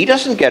publicity. He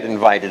doesn't get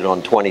invited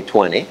on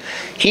 2020.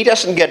 He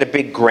doesn't get a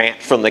big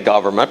grant from the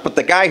government. But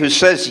the guy who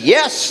says,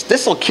 yes,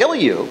 this will kill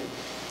you,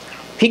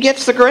 he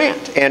gets the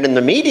grant. And in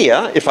the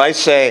media, if I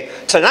say,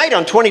 tonight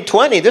on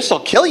 2020, this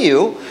will kill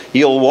you,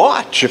 you'll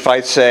watch. If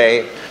I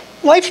say,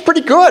 life's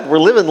pretty good, we're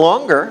living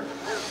longer,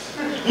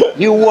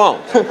 you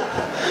won't.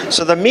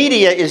 So the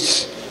media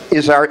is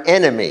our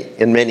enemy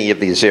in many of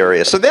these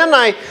areas. So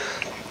then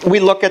we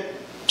look at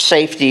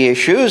safety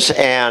issues,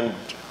 and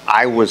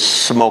I was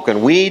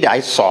smoking weed. I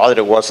saw that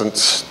it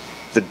wasn't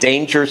the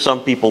danger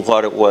some people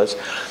thought it was.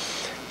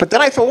 But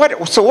then I thought,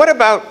 what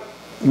about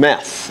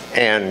meth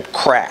and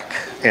crack?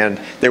 And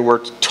there were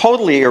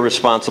totally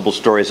irresponsible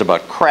stories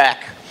about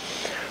crack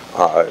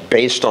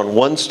based on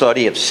one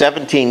study of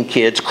 17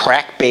 kids,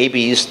 crack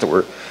babies. There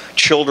were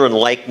children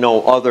like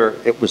no other.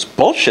 It was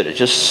bullshit. It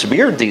just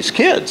smeared these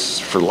kids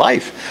for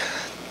life.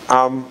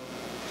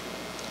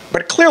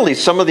 But clearly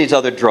some of these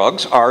other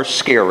drugs are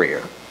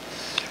scarier.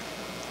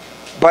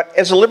 But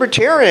as a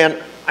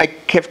libertarian, I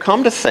have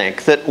come to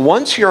think that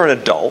once you're an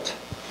adult,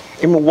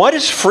 what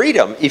is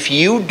freedom if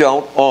you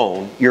don't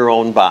own your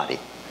own body?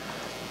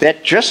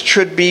 That just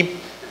should be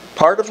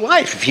part of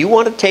life. If you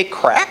want to take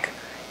crack,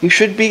 you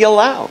should be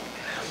allowed.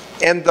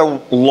 And the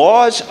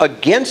laws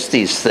against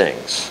these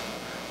things,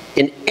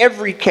 in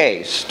every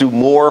case, do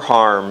more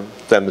harm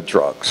than the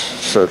drugs.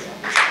 So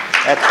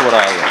that's what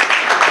I want.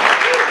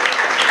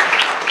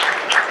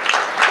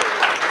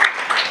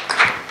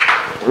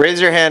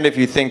 Raise your hand if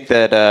you think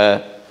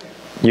that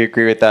you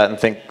agree with that and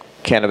think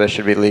cannabis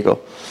should be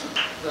legal.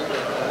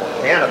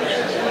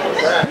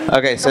 Cannabis.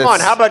 Okay, so come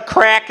on, how about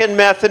crack and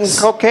meth and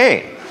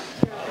cocaine?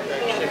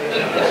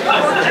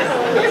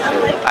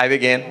 I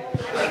begin.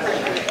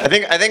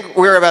 I think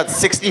we're about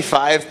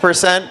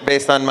 65%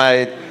 based on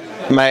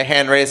my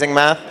hand raising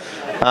math.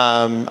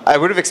 I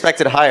would have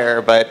expected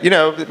higher, but we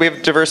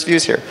have diverse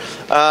views here.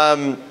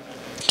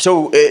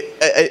 So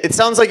it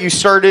sounds like you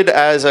started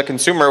as a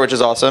consumer, which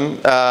is awesome.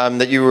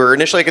 That you were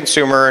initially a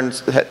consumer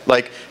and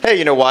like,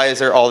 hey, why is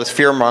there all this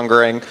fear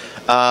mongering?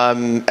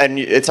 And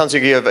it sounds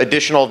like you have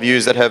additional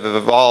views that have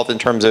evolved in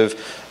terms of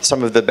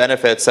some of the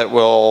benefits that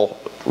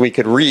we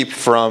could reap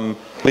from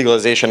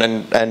legalization.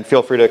 And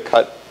feel free to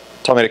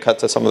tell me to cut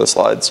to some of the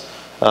slides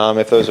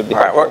if those would be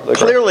helpful. Well,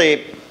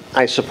 clearly,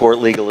 I support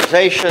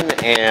legalization,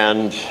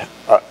 and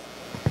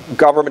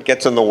government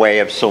gets in the way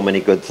of so many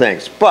good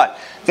things. But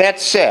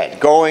that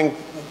said,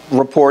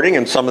 reporting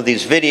in some of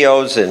these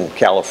videos in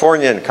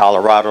California and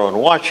Colorado and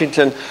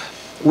Washington,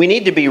 we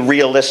need to be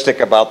realistic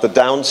about the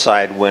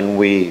downside when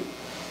we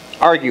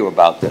argue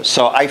about this.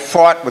 So I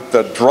fought with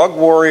the drug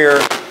warrior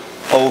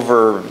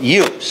over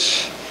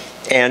use.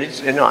 And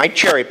I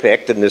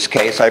cherry-picked in this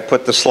case. I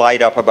put the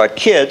slide up about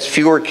kids.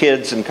 Fewer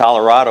kids in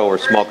Colorado are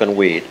smoking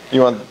weed.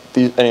 You want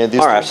any of these?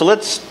 All right, so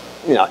let's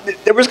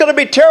there was going to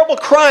be terrible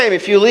crime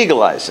if you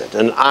legalize it.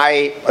 And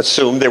I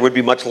assumed there would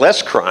be much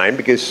less crime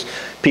because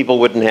people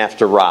wouldn't have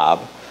to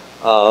rob.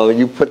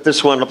 You put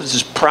this one up, this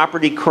is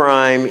property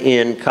crime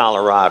in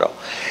Colorado.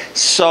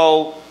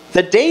 So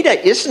the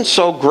data isn't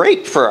so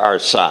great for our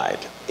side.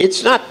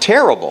 It's not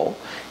terrible,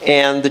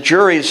 and the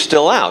jury is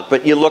still out.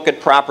 But you look at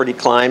property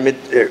crime,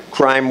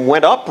 crime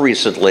went up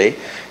recently,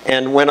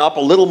 and went up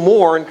a little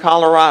more in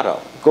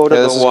Colorado. Go to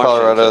this is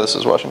Colorado, this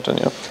is Washington,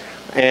 yeah.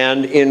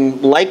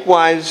 And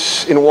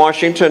likewise in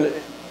Washington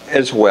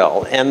as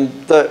well. And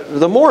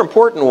the more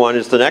important one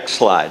is the next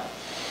slide.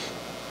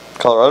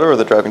 Colorado or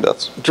the driving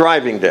deaths?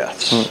 Driving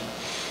deaths.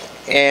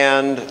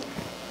 And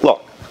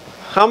look,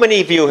 how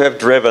many of you have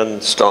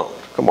driven stoned?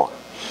 Come on.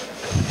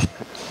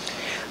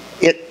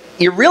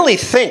 You really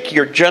think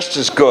you're just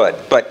as good,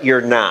 but you're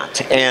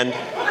not. And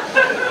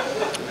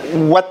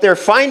what they're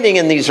finding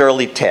in these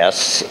early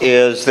tests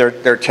is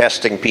they're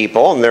testing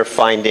people and they're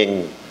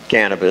finding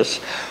cannabis.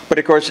 But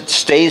of course it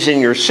stays in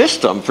your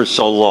system for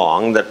so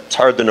long that it's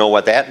hard to know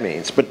what that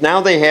means. But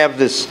now they have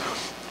this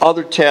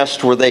other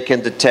test where they can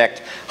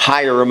detect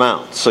higher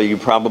amounts. So you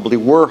probably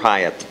were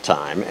high at the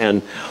time.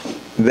 And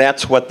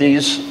that's what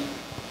these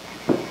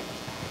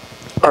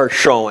are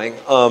showing.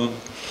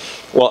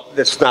 Well,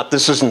 this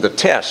isn't a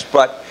test,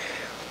 but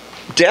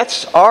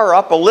deaths are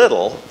up a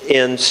little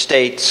in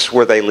states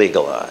where they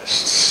legalized.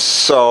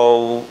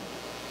 So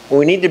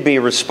we need to be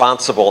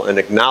responsible and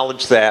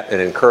acknowledge that and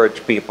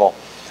encourage people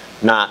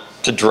not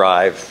to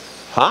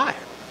drive high.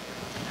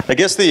 I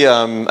guess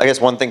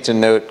one thing to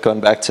note,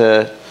 going back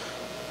to,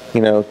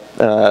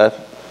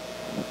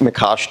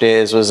 McCosh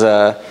days was,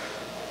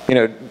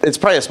 it's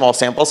probably a small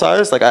sample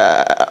size. Like,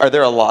 are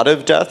there a lot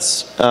of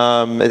deaths?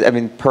 I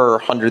mean, per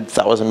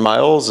 100,000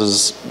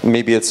 miles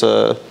maybe it's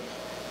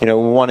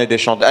one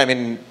additional. I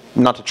mean,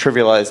 not to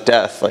trivialize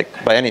death,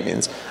 like by any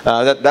means.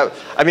 I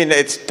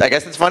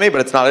guess it's funny, but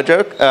it's not a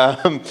joke.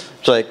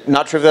 Like,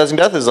 not trivializing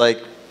death is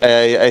like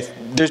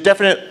there's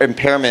definite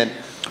impairment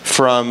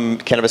from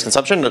cannabis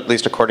consumption, at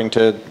least according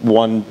to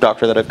one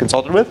doctor that I've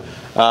consulted with.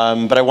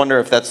 But I wonder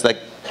if that's like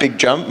big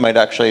jump might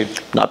actually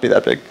not be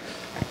that big.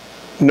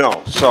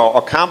 No, so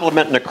a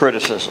compliment and a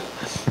criticism.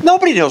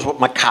 Nobody knows what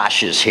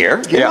McCosh is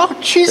here. You know,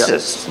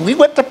 Jesus. Yeah. We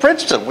went to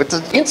Princeton with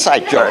the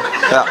inside joke.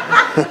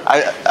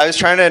 I was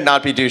trying to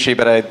not be douchey,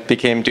 but I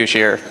became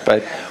douchier.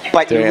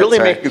 But you really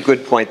make a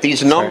good point.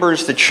 These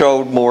numbers that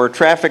showed more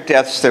traffic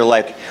deaths, they're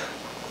like,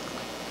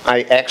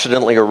 I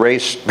accidentally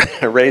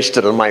erased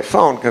it on my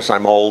phone because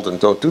I'm old and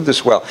don't do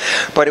this well.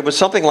 But it was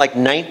something like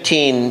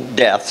 19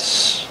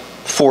 deaths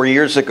 4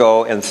 years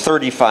ago and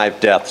 35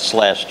 deaths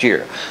last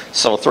year.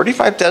 So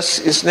 35 deaths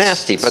is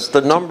nasty, but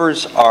the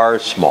numbers are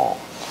small.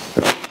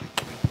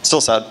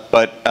 Still sad,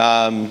 but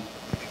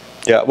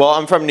yeah. Well,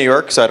 I'm from New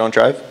York, so I don't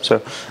drive. So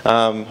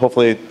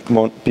hopefully it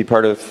won't be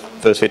part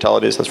of those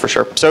fatalities, that's for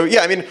sure. So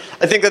yeah, I mean,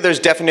 I think that there's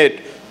definite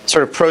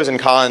sort of pros and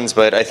cons,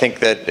 but I think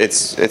that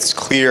it's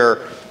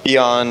clear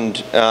beyond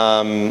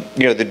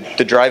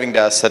the driving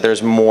deaths that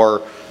there's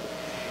more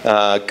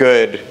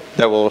good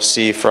that we'll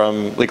see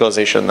from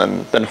legalization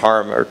than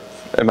harm. Or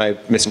am I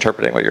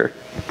misinterpreting what you're?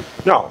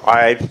 No,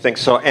 I think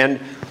so. And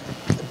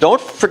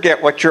don't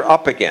forget what you're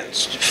up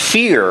against.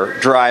 Fear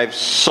drives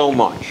so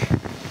much.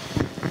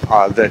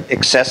 The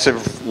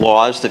excessive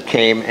laws that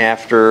came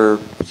after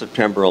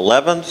September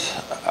 11th,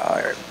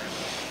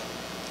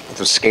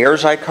 the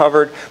scares I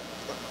covered.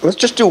 Let's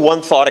just do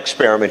one thought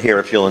experiment here,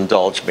 if you'll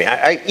indulge me.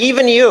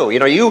 Even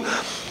you,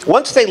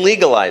 once they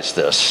legalize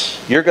this,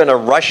 you're going to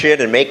rush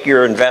in and make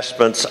your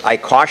investments. I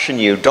caution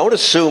you, don't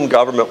assume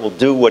government will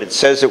do what it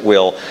says it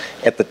will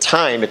at the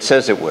time it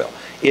says it will.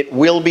 It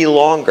will be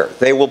longer.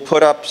 They will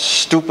put up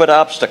stupid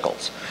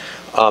obstacles.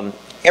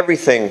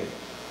 Everything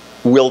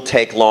will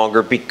take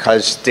longer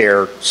because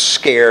they're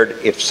scared.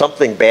 If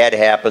something bad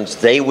happens,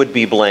 they would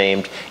be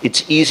blamed.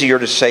 It's easier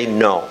to say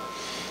no.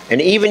 And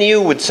even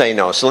you would say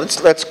no. So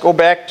let's go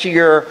back to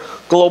your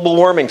global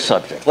warming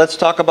subject. Let's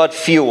talk about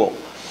fuel.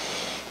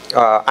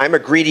 I'm a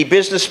greedy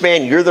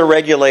businessman. You're the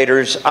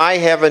regulators. I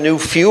have a new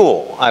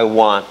fuel I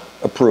want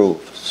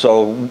approved.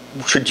 So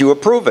should you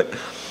approve it?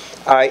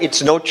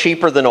 It's no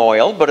cheaper than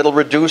oil, but it'll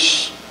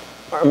reduce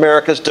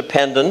America's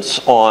dependence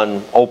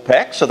on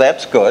OPEC, so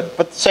that's good,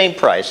 but the same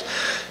price.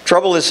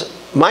 Trouble is,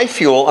 my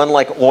fuel,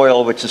 unlike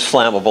oil, which is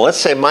flammable, let's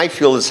say my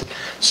fuel is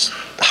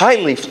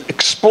highly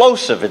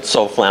explosive, it's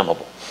so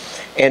flammable,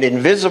 and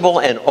invisible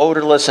and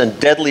odorless and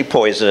deadly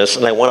poisonous,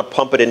 and I want to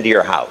pump it into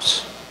your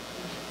house.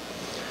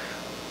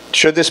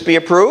 Should this be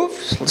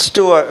approved? Let's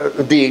do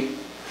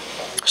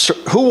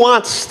who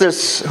wants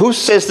this? Who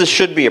says this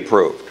should be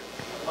approved?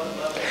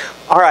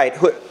 All right,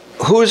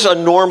 who's a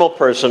normal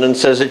person and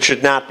says it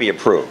should not be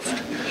approved?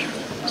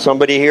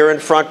 Somebody here in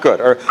front,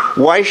 good. Or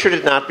why should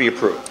it not be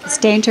approved? It's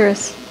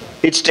dangerous.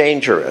 It's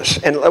dangerous.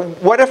 And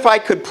what if I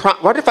could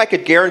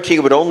guarantee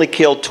it would only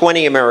kill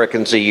 20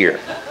 Americans a year?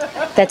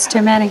 That's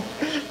too many.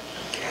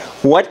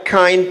 What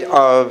kind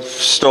of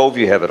stove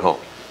you have at home?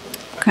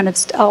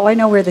 Oh, I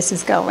know where this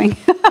is going.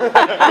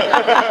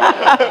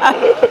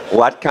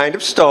 What kind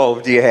of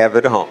stove do you have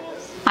at home?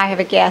 I have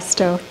a gas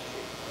stove.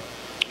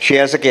 She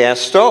has a gas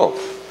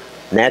stove.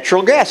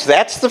 Natural gas,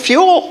 that's the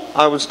fuel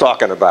I was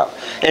talking about.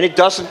 And it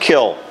doesn't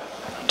kill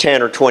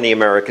 10 or 20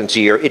 Americans a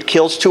year, it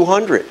kills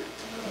 200.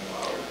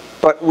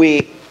 But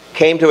we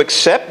came to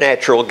accept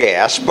natural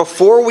gas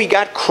before we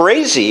got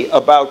crazy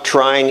about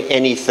trying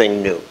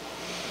anything new.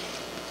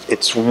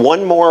 It's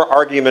one more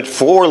argument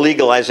for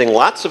legalizing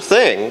lots of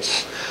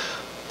things,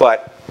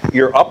 but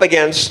you're up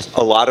against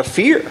a lot of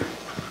fear.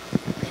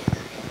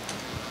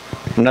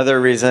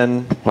 Another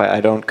reason why I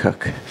don't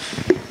cook.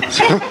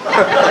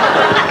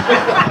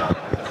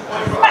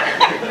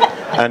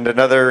 And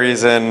another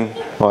reason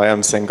why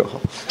I'm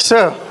single.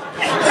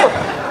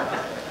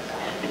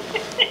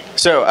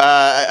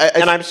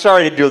 And I'm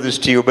sorry to do this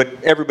to you,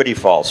 but everybody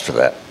falls for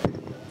that.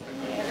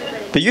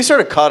 But you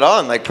sort of caught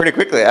on like pretty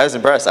quickly. I was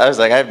impressed. I was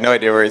like, I have no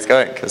idea where he's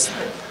going because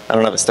I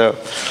don't have a stove.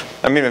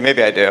 I mean,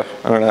 maybe I do.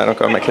 I don't know. I don't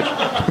go in my kitchen.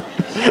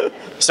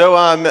 So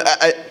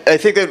I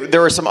think that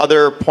there were some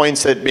other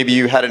points that maybe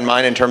you had in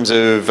mind in terms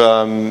of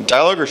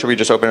dialogue, or should we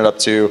just open it up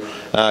to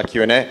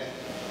Q&A?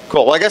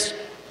 Cool. Well, I guess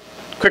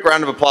quick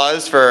round of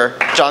applause for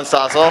John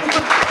Stossel.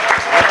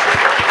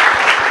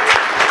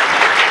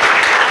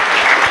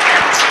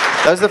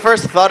 That was the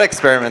first thought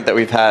experiment that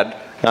we've had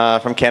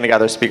from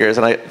CannaGather speakers,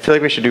 and I feel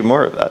like we should do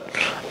more of that.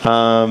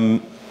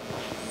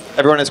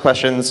 Everyone has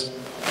questions.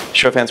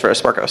 Show of hands for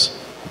Marcos.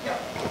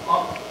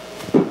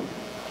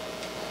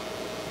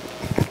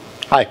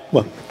 Hi.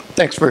 Well,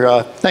 thanks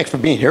for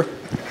being here.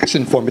 It's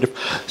informative.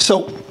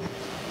 So,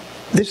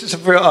 this is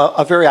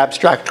a very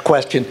abstract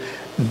question.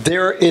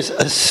 There is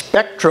a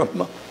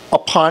spectrum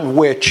upon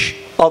which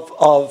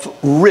of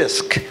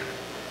risk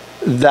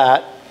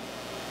that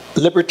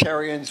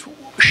libertarians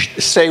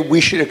say we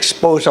should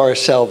expose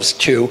ourselves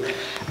to.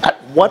 At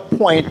what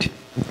point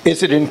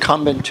is it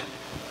incumbent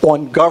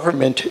on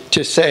government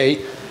to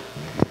say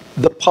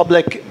the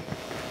public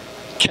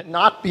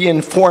cannot be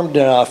informed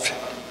enough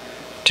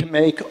to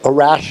make a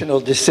rational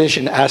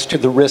decision as to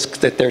the risks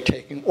that they're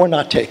taking or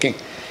not taking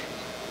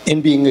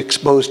in being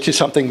exposed to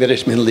something that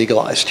has been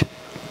legalized?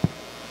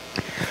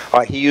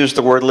 He used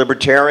the word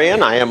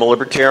libertarian. I am a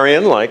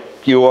libertarian like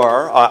you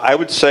are. I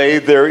would say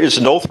there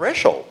is no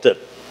threshold.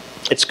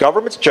 It's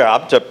government's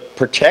job to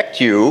protect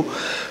you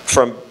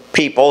from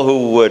people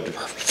who would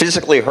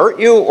physically hurt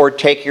you or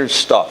take your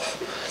stuff.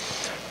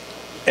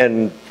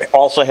 And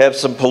also have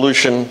some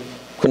pollution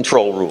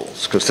control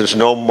rules, because there's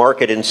no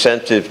market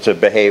incentive to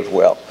behave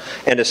well.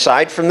 And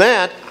aside from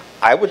that,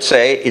 I would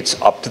say it's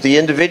up to the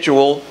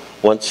individual,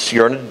 once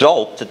you're an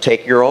adult, to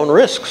take your own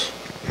risks.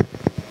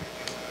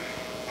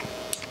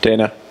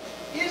 Dana.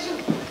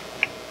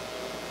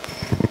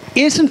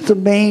 Isn't the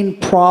main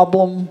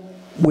problem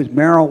with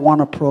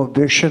marijuana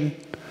prohibition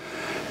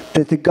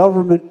that the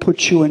government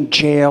puts you in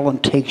jail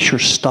and takes your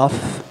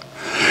stuff?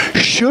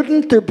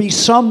 Shouldn't there be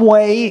some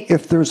way,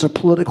 if there's a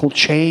political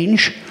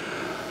change,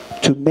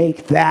 to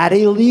make that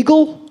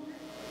illegal?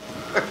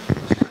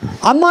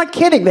 I'm not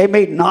kidding. They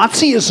made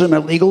Nazism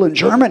illegal in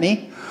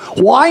Germany.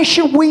 Why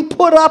should we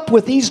put up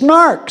with these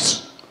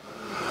narcs?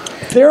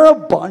 They're a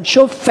bunch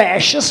of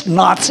fascist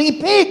Nazi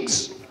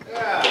pigs.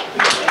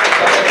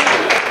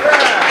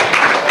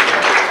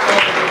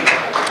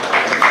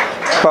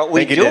 But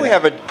we do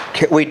have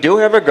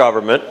a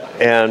government,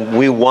 and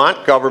we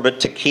want government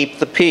to keep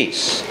the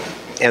peace.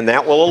 And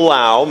that will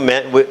allow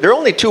men, there are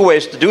only two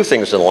ways to do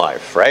things in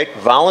life, right?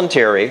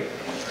 Voluntary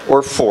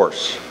or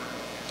force.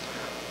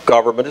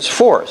 Government is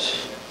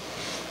force.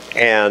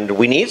 And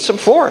we need some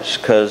force,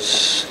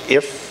 because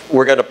if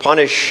we're going to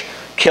punish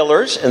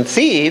killers and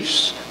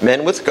thieves,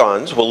 men with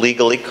guns will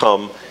legally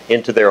come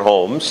into their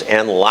homes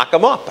and lock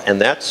them up. And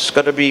that's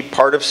going to be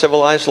part of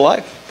civilized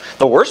life.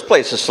 The worst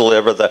places to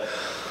live are the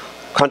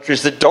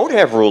countries that don't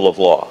have rule of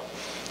law,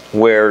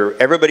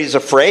 where everybody's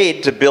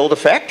afraid to build a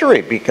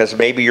factory because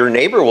maybe your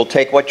neighbor will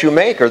take what you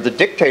make, or the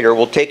dictator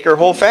will take your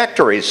whole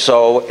factory,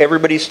 so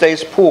everybody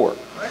stays poor.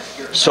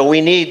 So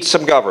we need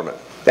some government.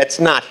 That's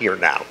not here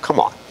now. Come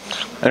on.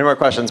 Any more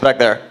questions back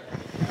there?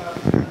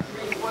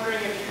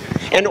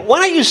 And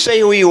why don't you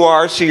say who you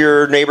are so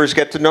your neighbors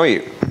get to know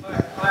you?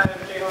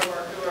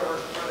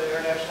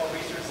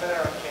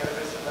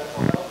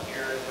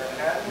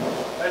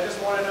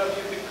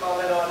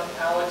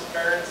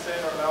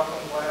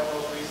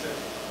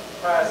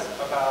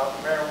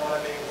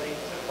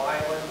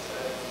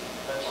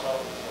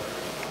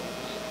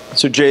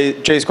 So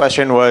Jay's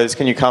question was,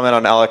 can you comment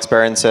on Alex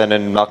Berenson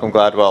and Malcolm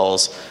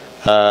Gladwell's,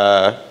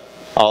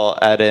 I'll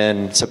add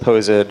in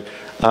supposed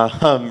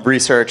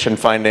research and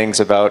findings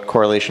about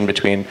correlation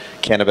between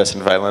cannabis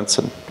and violence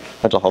and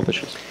mental health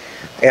issues?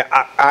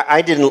 Yeah,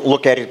 I didn't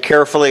look at it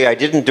carefully. I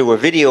didn't do a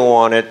video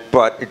on it,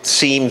 but it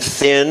seemed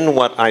thin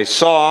what I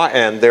saw,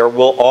 and there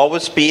will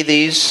always be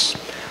these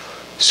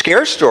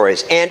scare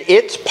stories. And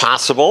it's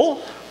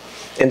possible,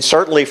 and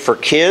certainly for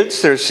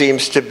kids, there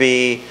seems to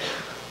be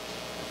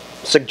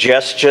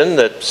suggestion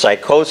that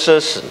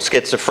psychosis and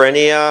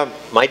schizophrenia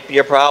might be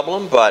a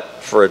problem, but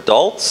for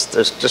adults,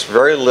 there's just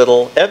very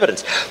little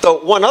evidence. Though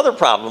one other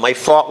problem I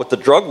fought with the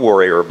drug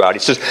warrior about, he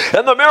says,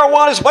 and the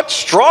marijuana is much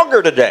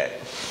stronger today.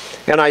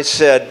 And I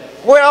said,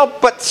 Well,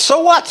 but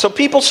so what? So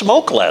people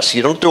smoke less.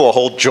 You don't do a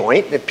whole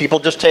joint. People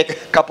just take a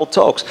couple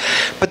tokes.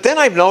 But then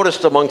I've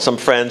noticed among some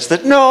friends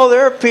that, no,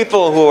 there are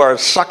people who are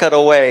sucking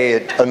away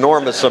at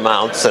enormous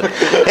amounts, and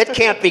it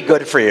can't be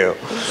good for you.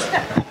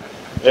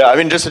 Yeah, I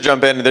mean, just to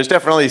jump in, there's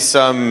definitely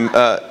some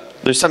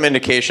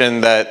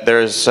indication that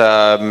there's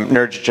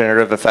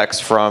neurodegenerative effects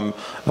from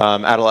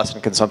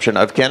adolescent consumption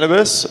of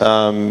cannabis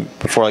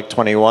before like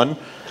 21.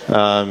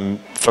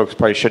 Folks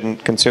probably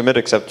shouldn't consume it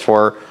except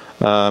for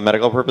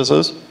medical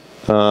purposes.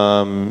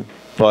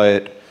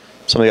 But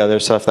some of the other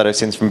stuff that I've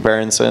seen from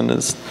Berenson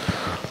is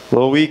a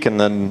little weak, and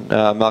then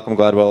Malcolm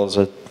Gladwell is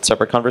a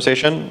separate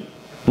conversation.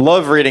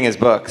 Love reading his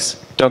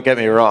books, don't get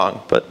me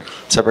wrong, but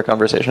separate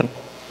conversation.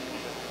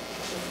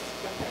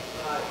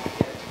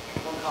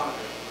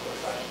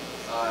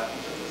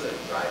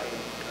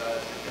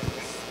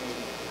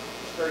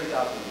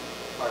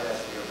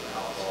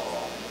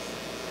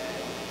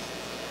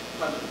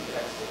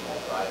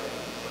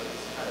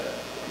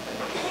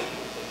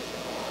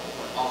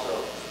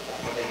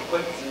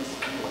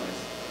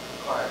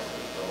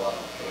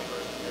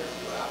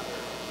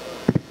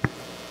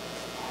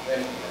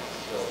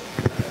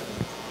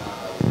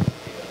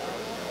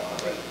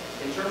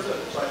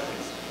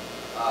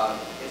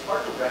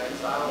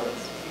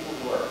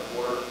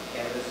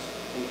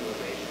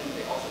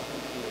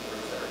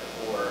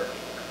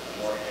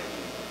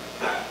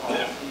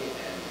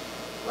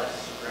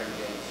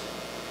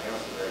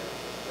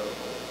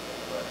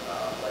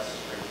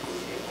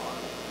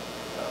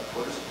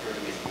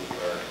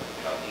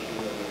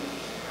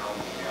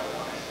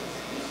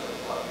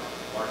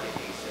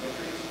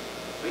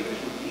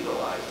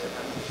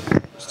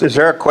 Is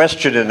there a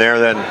question in there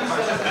then?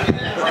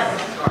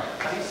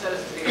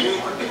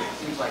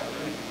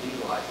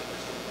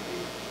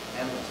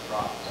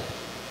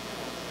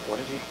 What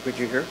did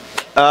you hear?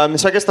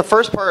 So I guess the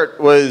first part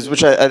was,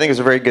 which I think is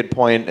a very good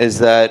point, is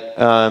that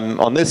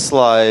on this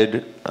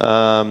slide,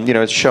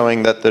 it's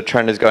showing that the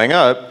trend is going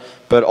up,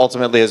 but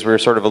ultimately, as we were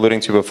sort of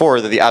alluding to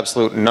before, that the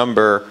absolute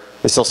number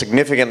is still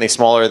significantly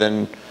smaller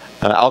than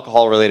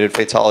alcohol-related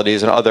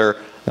fatalities and other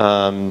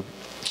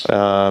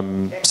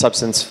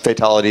substance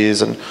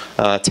fatalities and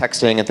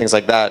texting and things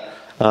like that.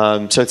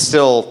 So it's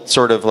still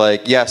sort of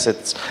like, yes,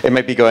 it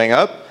might be going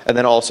up, and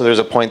then also there's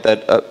a point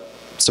that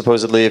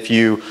supposedly if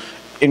you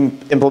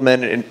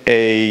implement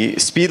a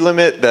speed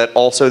limit, that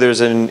also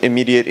there's an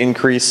immediate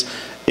increase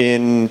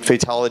in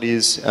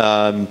fatalities.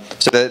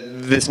 So that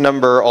this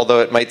number,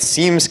 although it might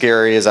seem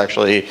scary, is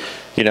actually,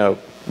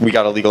 we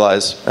got to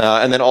legalize.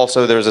 And then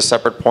also there's a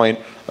separate point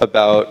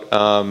about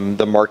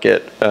the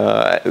market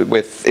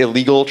with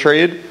illegal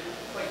trade.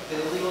 Like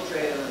the illegal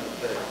trade and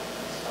the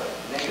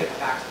negative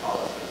tax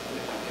policies, which you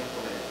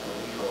implement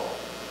illegal,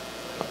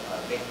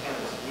 make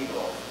cannabis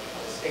legal,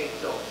 the state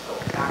still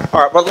tax.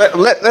 All right, well,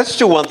 let's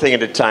do one thing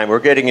at a time. We're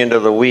getting into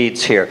the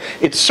weeds here.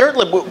 It's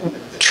certainly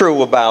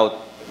true about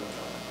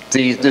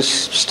this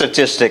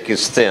statistic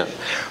is thin,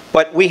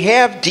 but we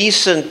have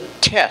decent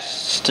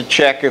tests to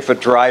check if a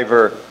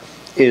driver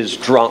is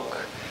drunk,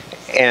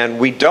 and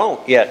we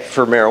don't yet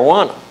for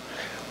marijuana.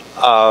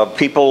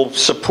 People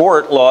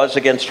support laws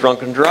against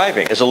drunken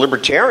driving. As a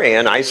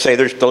libertarian, I say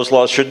those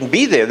laws shouldn't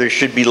be there. There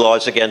should be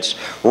laws against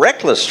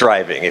reckless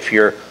driving. If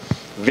you're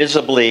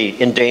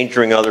visibly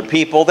endangering other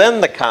people,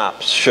 then the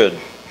cops should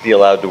be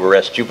allowed to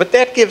arrest you. But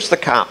that gives the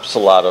cops a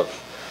lot of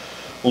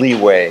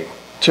leeway,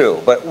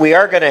 too. But we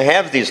are going to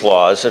have these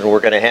laws, and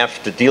we're going to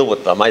have to deal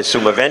with them. I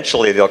assume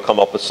eventually they'll come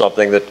up with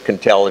something that can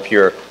tell if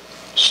you're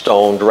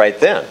stoned right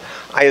then.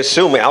 I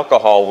assume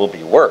alcohol will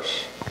be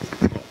worse.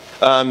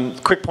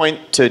 Quick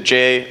point to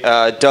Jay.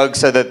 Doug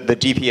said that the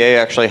DPA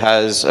actually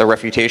has a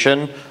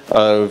refutation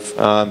of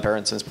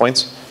Berenson's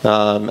points,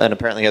 and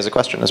apparently has a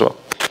question as well.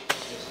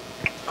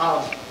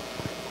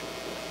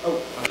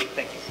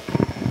 Thank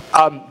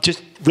you.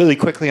 Just really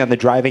quickly on the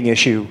driving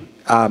issue.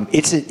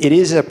 It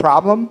is a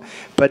problem,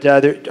 but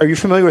are you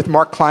familiar with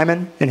Mark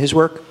Kleiman and his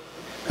work?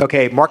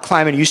 Okay, Mark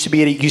Kleiman used to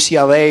be at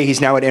UCLA.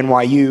 He's now at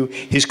NYU.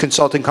 His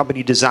consulting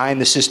company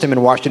designed the system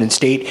in Washington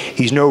State.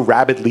 He's no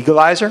rabid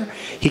legalizer.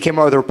 He came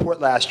out with a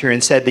report last year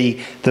and said the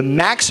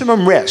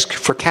maximum risk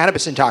for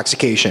cannabis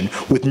intoxication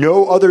with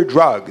no other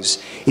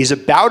drugs is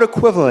about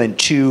equivalent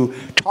to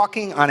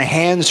talking on a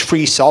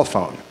hands-free cell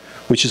phone,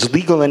 which is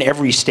legal in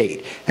every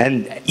state.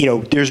 And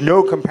there's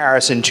no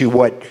comparison to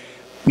what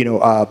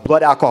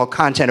blood alcohol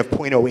content of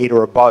 0.08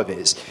 or above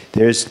is.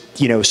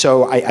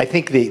 So I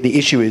think the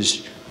issue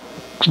is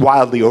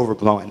wildly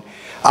overblown.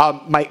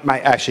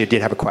 Actually, I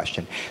did have a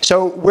question.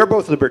 So we're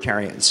both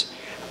libertarians.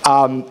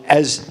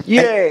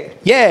 Yay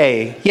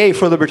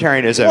for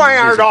libertarianism. Why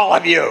aren't all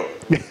of you?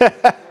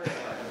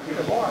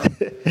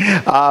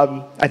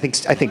 I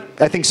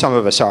think some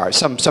of us are.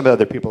 Some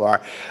other people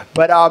are.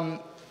 But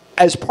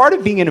as part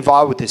of being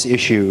involved with this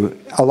issue,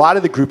 a lot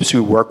of the groups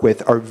we work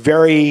with are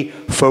very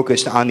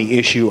focused on the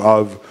issue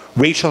of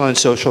racial and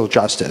social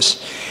justice.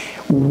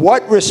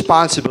 What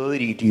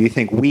responsibility do you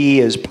think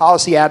we as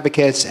policy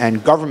advocates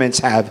and governments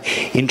have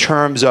in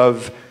terms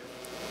of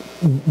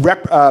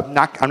I'm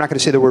not going to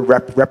say the word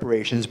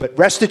reparations, but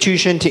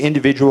restitution to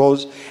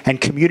individuals and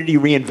community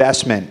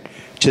reinvestment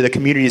to the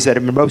communities that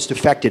have been most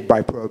affected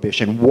by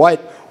prohibition.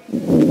 What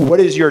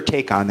is your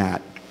take on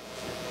that?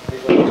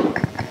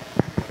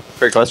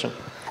 Great question.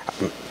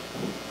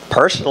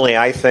 Personally,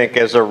 I think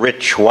as a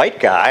rich white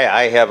guy,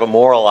 I have a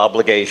moral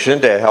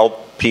obligation to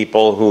help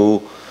people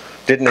who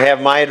didn't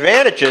have my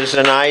advantages,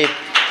 and I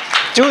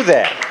do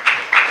that.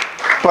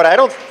 But I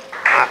don't,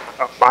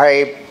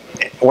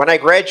 when I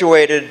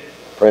graduated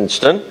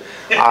Princeton,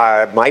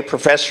 my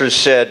professors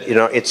said, you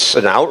know, it's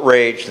an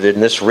outrage that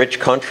in this rich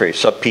country,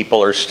 some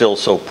people are still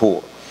so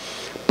poor.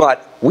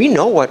 But we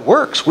know what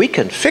works. We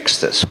can fix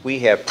this. We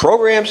have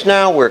programs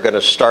now. We're going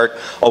to start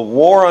a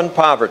war on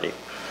poverty.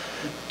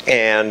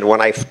 And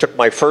when I took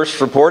my first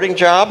reporting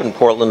job in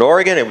Portland,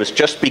 Oregon, it was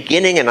just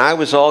beginning and I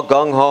was all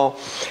gung-ho.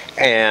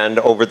 And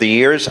over the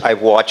years,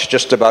 I've watched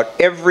just about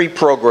every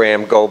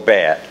program go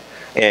bad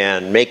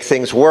and make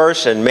things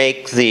worse and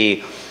make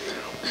the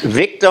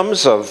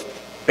victims of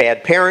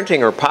bad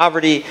parenting or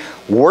poverty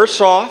worse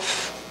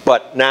off,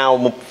 but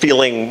now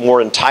feeling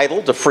more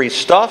entitled to free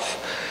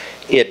stuff.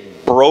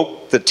 It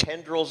broke the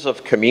tendrils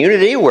of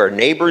community where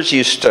neighbors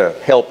used to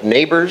help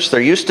neighbors.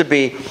 There used to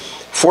be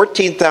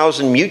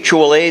 14,000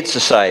 mutual aid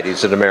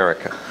societies in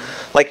America.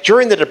 Like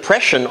during the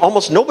Depression,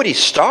 almost nobody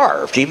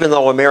starved, even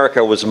though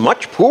America was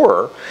much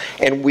poorer,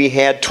 and we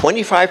had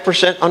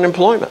 25%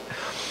 unemployment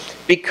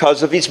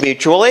because of these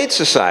mutual aid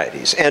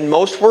societies. And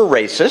most were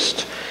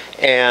racist,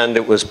 and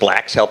it was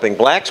blacks helping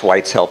blacks,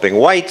 whites helping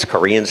whites,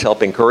 Koreans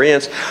helping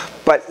Koreans.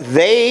 But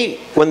they,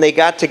 when they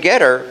got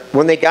together,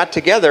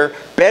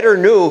 better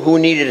knew who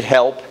needed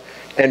help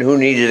and who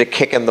needed a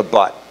kick in the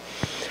butt.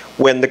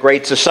 When the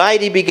Great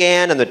Society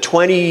began and the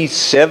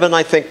 $27,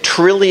 I think,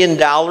 trillion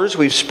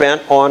we've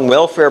spent on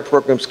welfare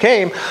programs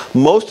came,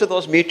 most of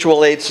those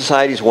mutual aid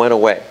societies went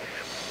away.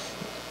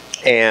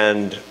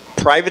 And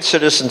private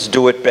citizens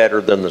do it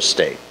better than the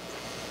state.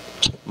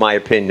 My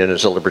opinion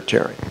as a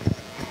libertarian.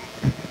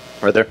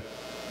 Are there?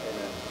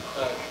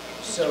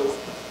 So,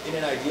 in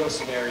an ideal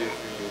scenario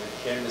for you,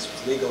 if cannabis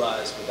was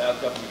legalized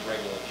without government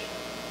regulation,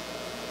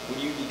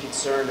 would you be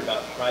concerned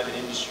about private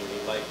industry,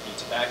 like the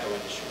tobacco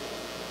industry,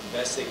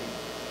 investing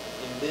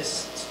in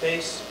this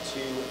space to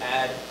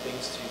add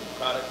things to the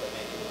product that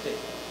make it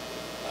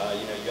addictive?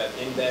 You know, you have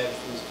InBev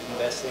who's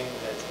investing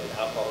that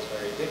alcohol is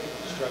very addictive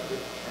and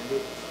destructive.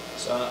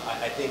 So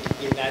I think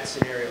in that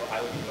scenario,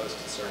 I would be most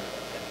concerned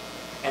about that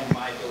and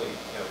my ability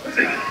to know what's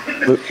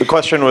happening. The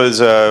question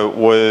was,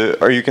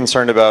 are you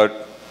concerned about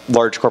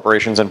large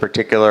corporations in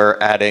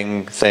particular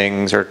adding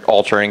things or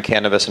altering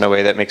cannabis in a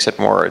way that makes it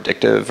more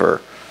addictive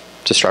or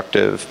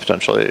destructive,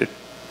 potentially?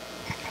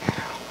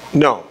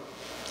 No.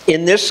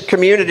 In this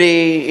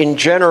community, in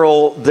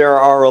general, there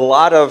are a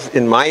lot of,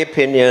 in my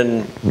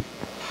opinion,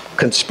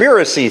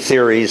 conspiracy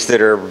theories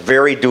that are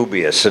very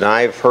dubious, and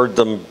I've heard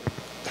them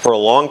for a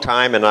long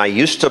time, and I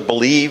used to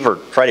believe or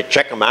try to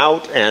check them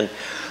out, and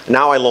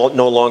now I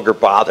no longer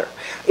bother.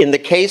 In the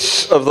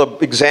case of the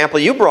example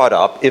you brought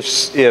up,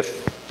 if the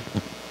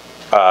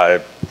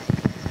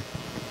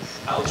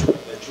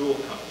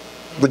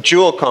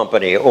Juul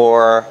company,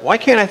 or why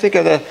can't I think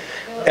of the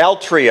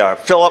Altria,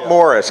 Philip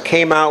Morris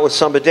came out with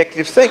some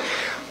addictive thing,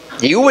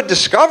 you would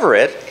discover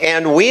it,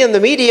 and we in the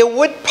media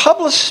would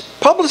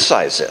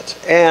publicize it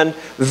and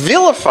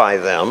vilify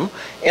them,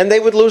 and they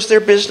would lose their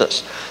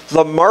business.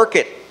 The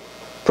market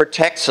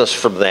protects us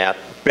from that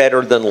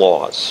better than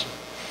laws.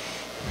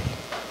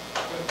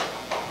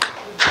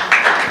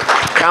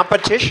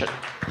 Competition.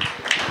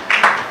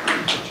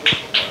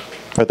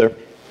 Right there.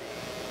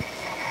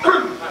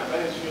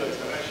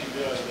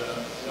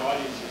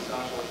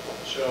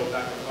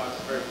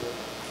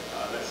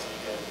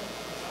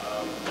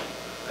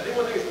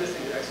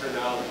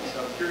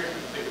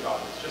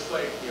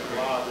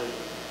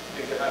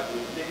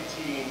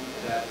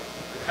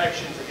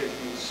 Protections against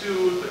being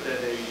sued, but then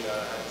they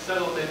had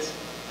settlements.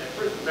 And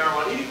for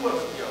marijuana, even with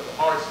the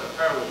hard stuff,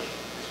 heroin,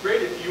 it's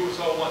great if you or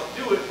someone wants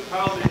to do it. The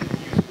problem is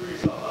you screw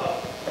yourself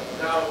up.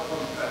 Now it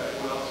becomes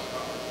everyone else's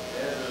problem.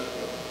 As a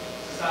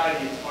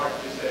society, it's hard to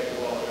just say,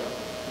 well,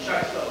 you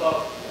shut yourself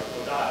up,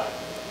 you'll die.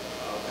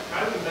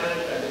 How do we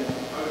manage that? And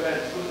how do we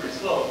manage a slippery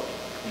slope?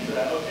 So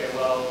that, okay,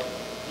 well,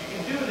 you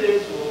can do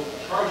this, we'll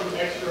charge you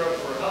extra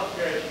for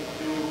healthcare that you can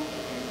do, you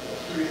can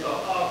screw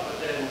yourself up, but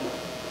then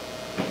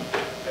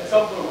at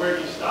some point, where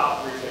do you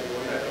stop? Where you say, well,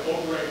 we have to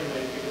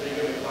over-regulate because they're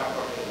going to be black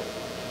market.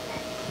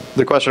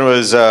 The question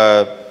was,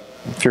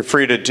 if you're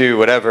free to do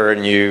whatever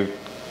and you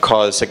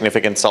cause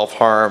significant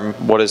self-harm,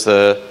 what is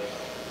the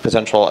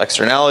potential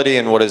externality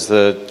and what does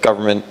the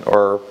government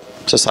or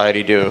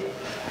society do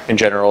in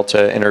general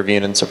to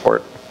intervene and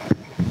support?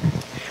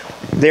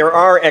 There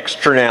are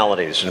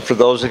externalities, and for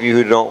those of you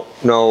who don't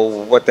know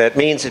what that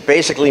means, it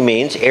basically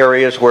means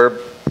areas where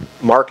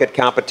market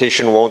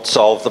competition won't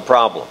solve the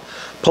problem.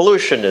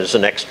 Pollution is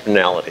an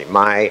externality.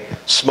 My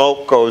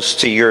smoke goes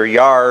to your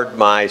yard,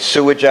 my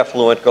sewage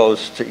effluent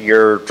goes to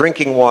your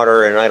drinking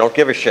water, and I don't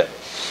give a shit.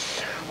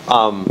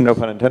 No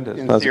pun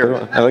intended. That's a good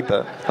one. I like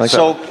that.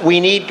 So we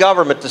need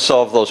government to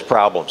solve those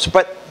problems.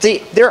 But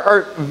there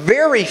are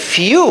very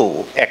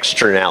few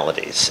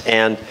externalities.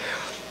 And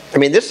I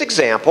mean, this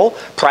example,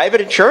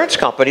 private insurance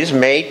companies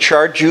may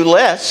charge you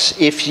less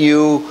if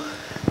you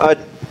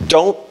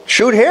don't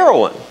shoot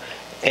heroin.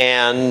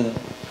 And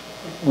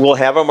we'll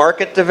have a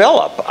market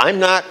develop. I'm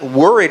not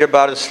worried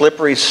about a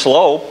slippery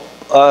slope.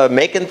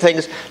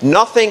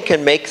 Nothing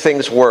can make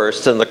things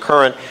worse than the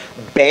current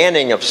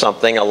banning of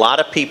something a lot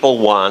of people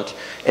want,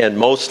 and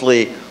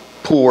mostly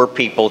poor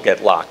people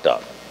get locked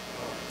up.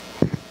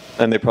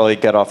 And they probably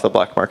get off the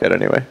black market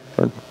anyway,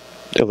 or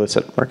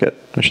illicit market,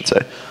 I should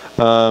say.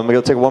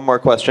 We'll take one more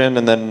question,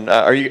 and then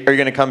are you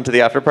going to come to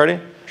the after party?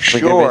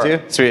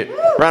 Sure. Sweet.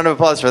 Round of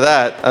applause for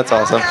that. That's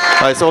awesome.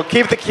 All right, so we'll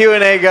keep the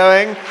Q&A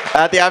going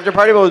at the after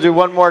party, but we'll do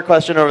one more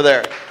question over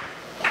there.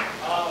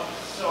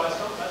 So as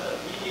a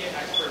media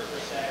expert per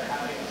se, or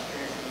having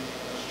experience in the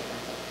media industry,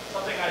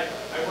 something I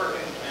work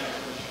in the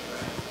cannabis industry,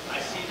 right? I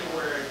see the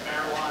word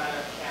marijuana,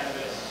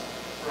 cannabis,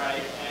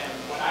 right? And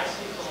what I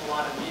see from a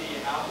lot of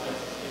media outlets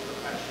is they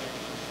perpetually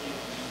continue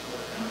to use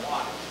the word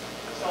marijuana.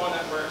 As someone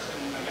that works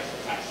in, I guess, the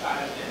tech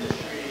side of the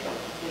industry,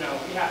 you know,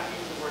 we have to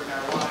use the word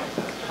marijuana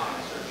because that's a common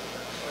search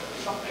term. So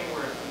it's something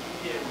where the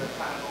media, we're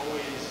kind of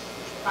always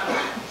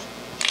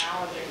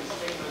challenging the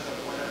stigmas of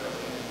whatever,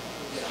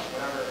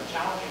 whatever,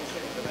 challenging the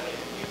stigmas of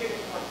anything. Do you think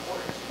it's more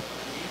important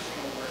using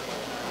the word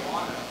like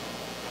marijuana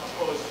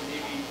opposed to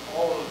maybe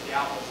all of the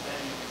outlets then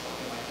using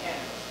something like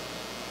cannabis?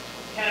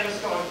 Cannabis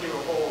going through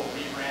a whole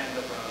rebrand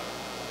of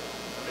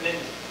an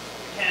industry.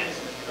 The cannabis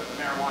industry, but the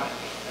marijuana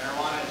industry.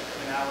 Marijuana is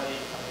criminality,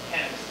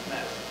 cannabis is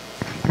medicine.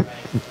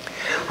 Right?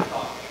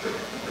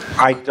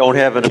 I don't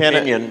have an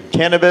opinion.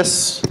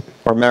 Cannabis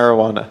or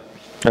marijuana?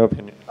 No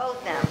opinion.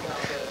 Both now.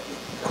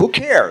 Who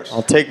cares?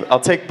 I'll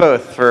take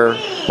both for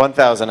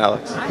 1,000,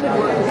 Alex.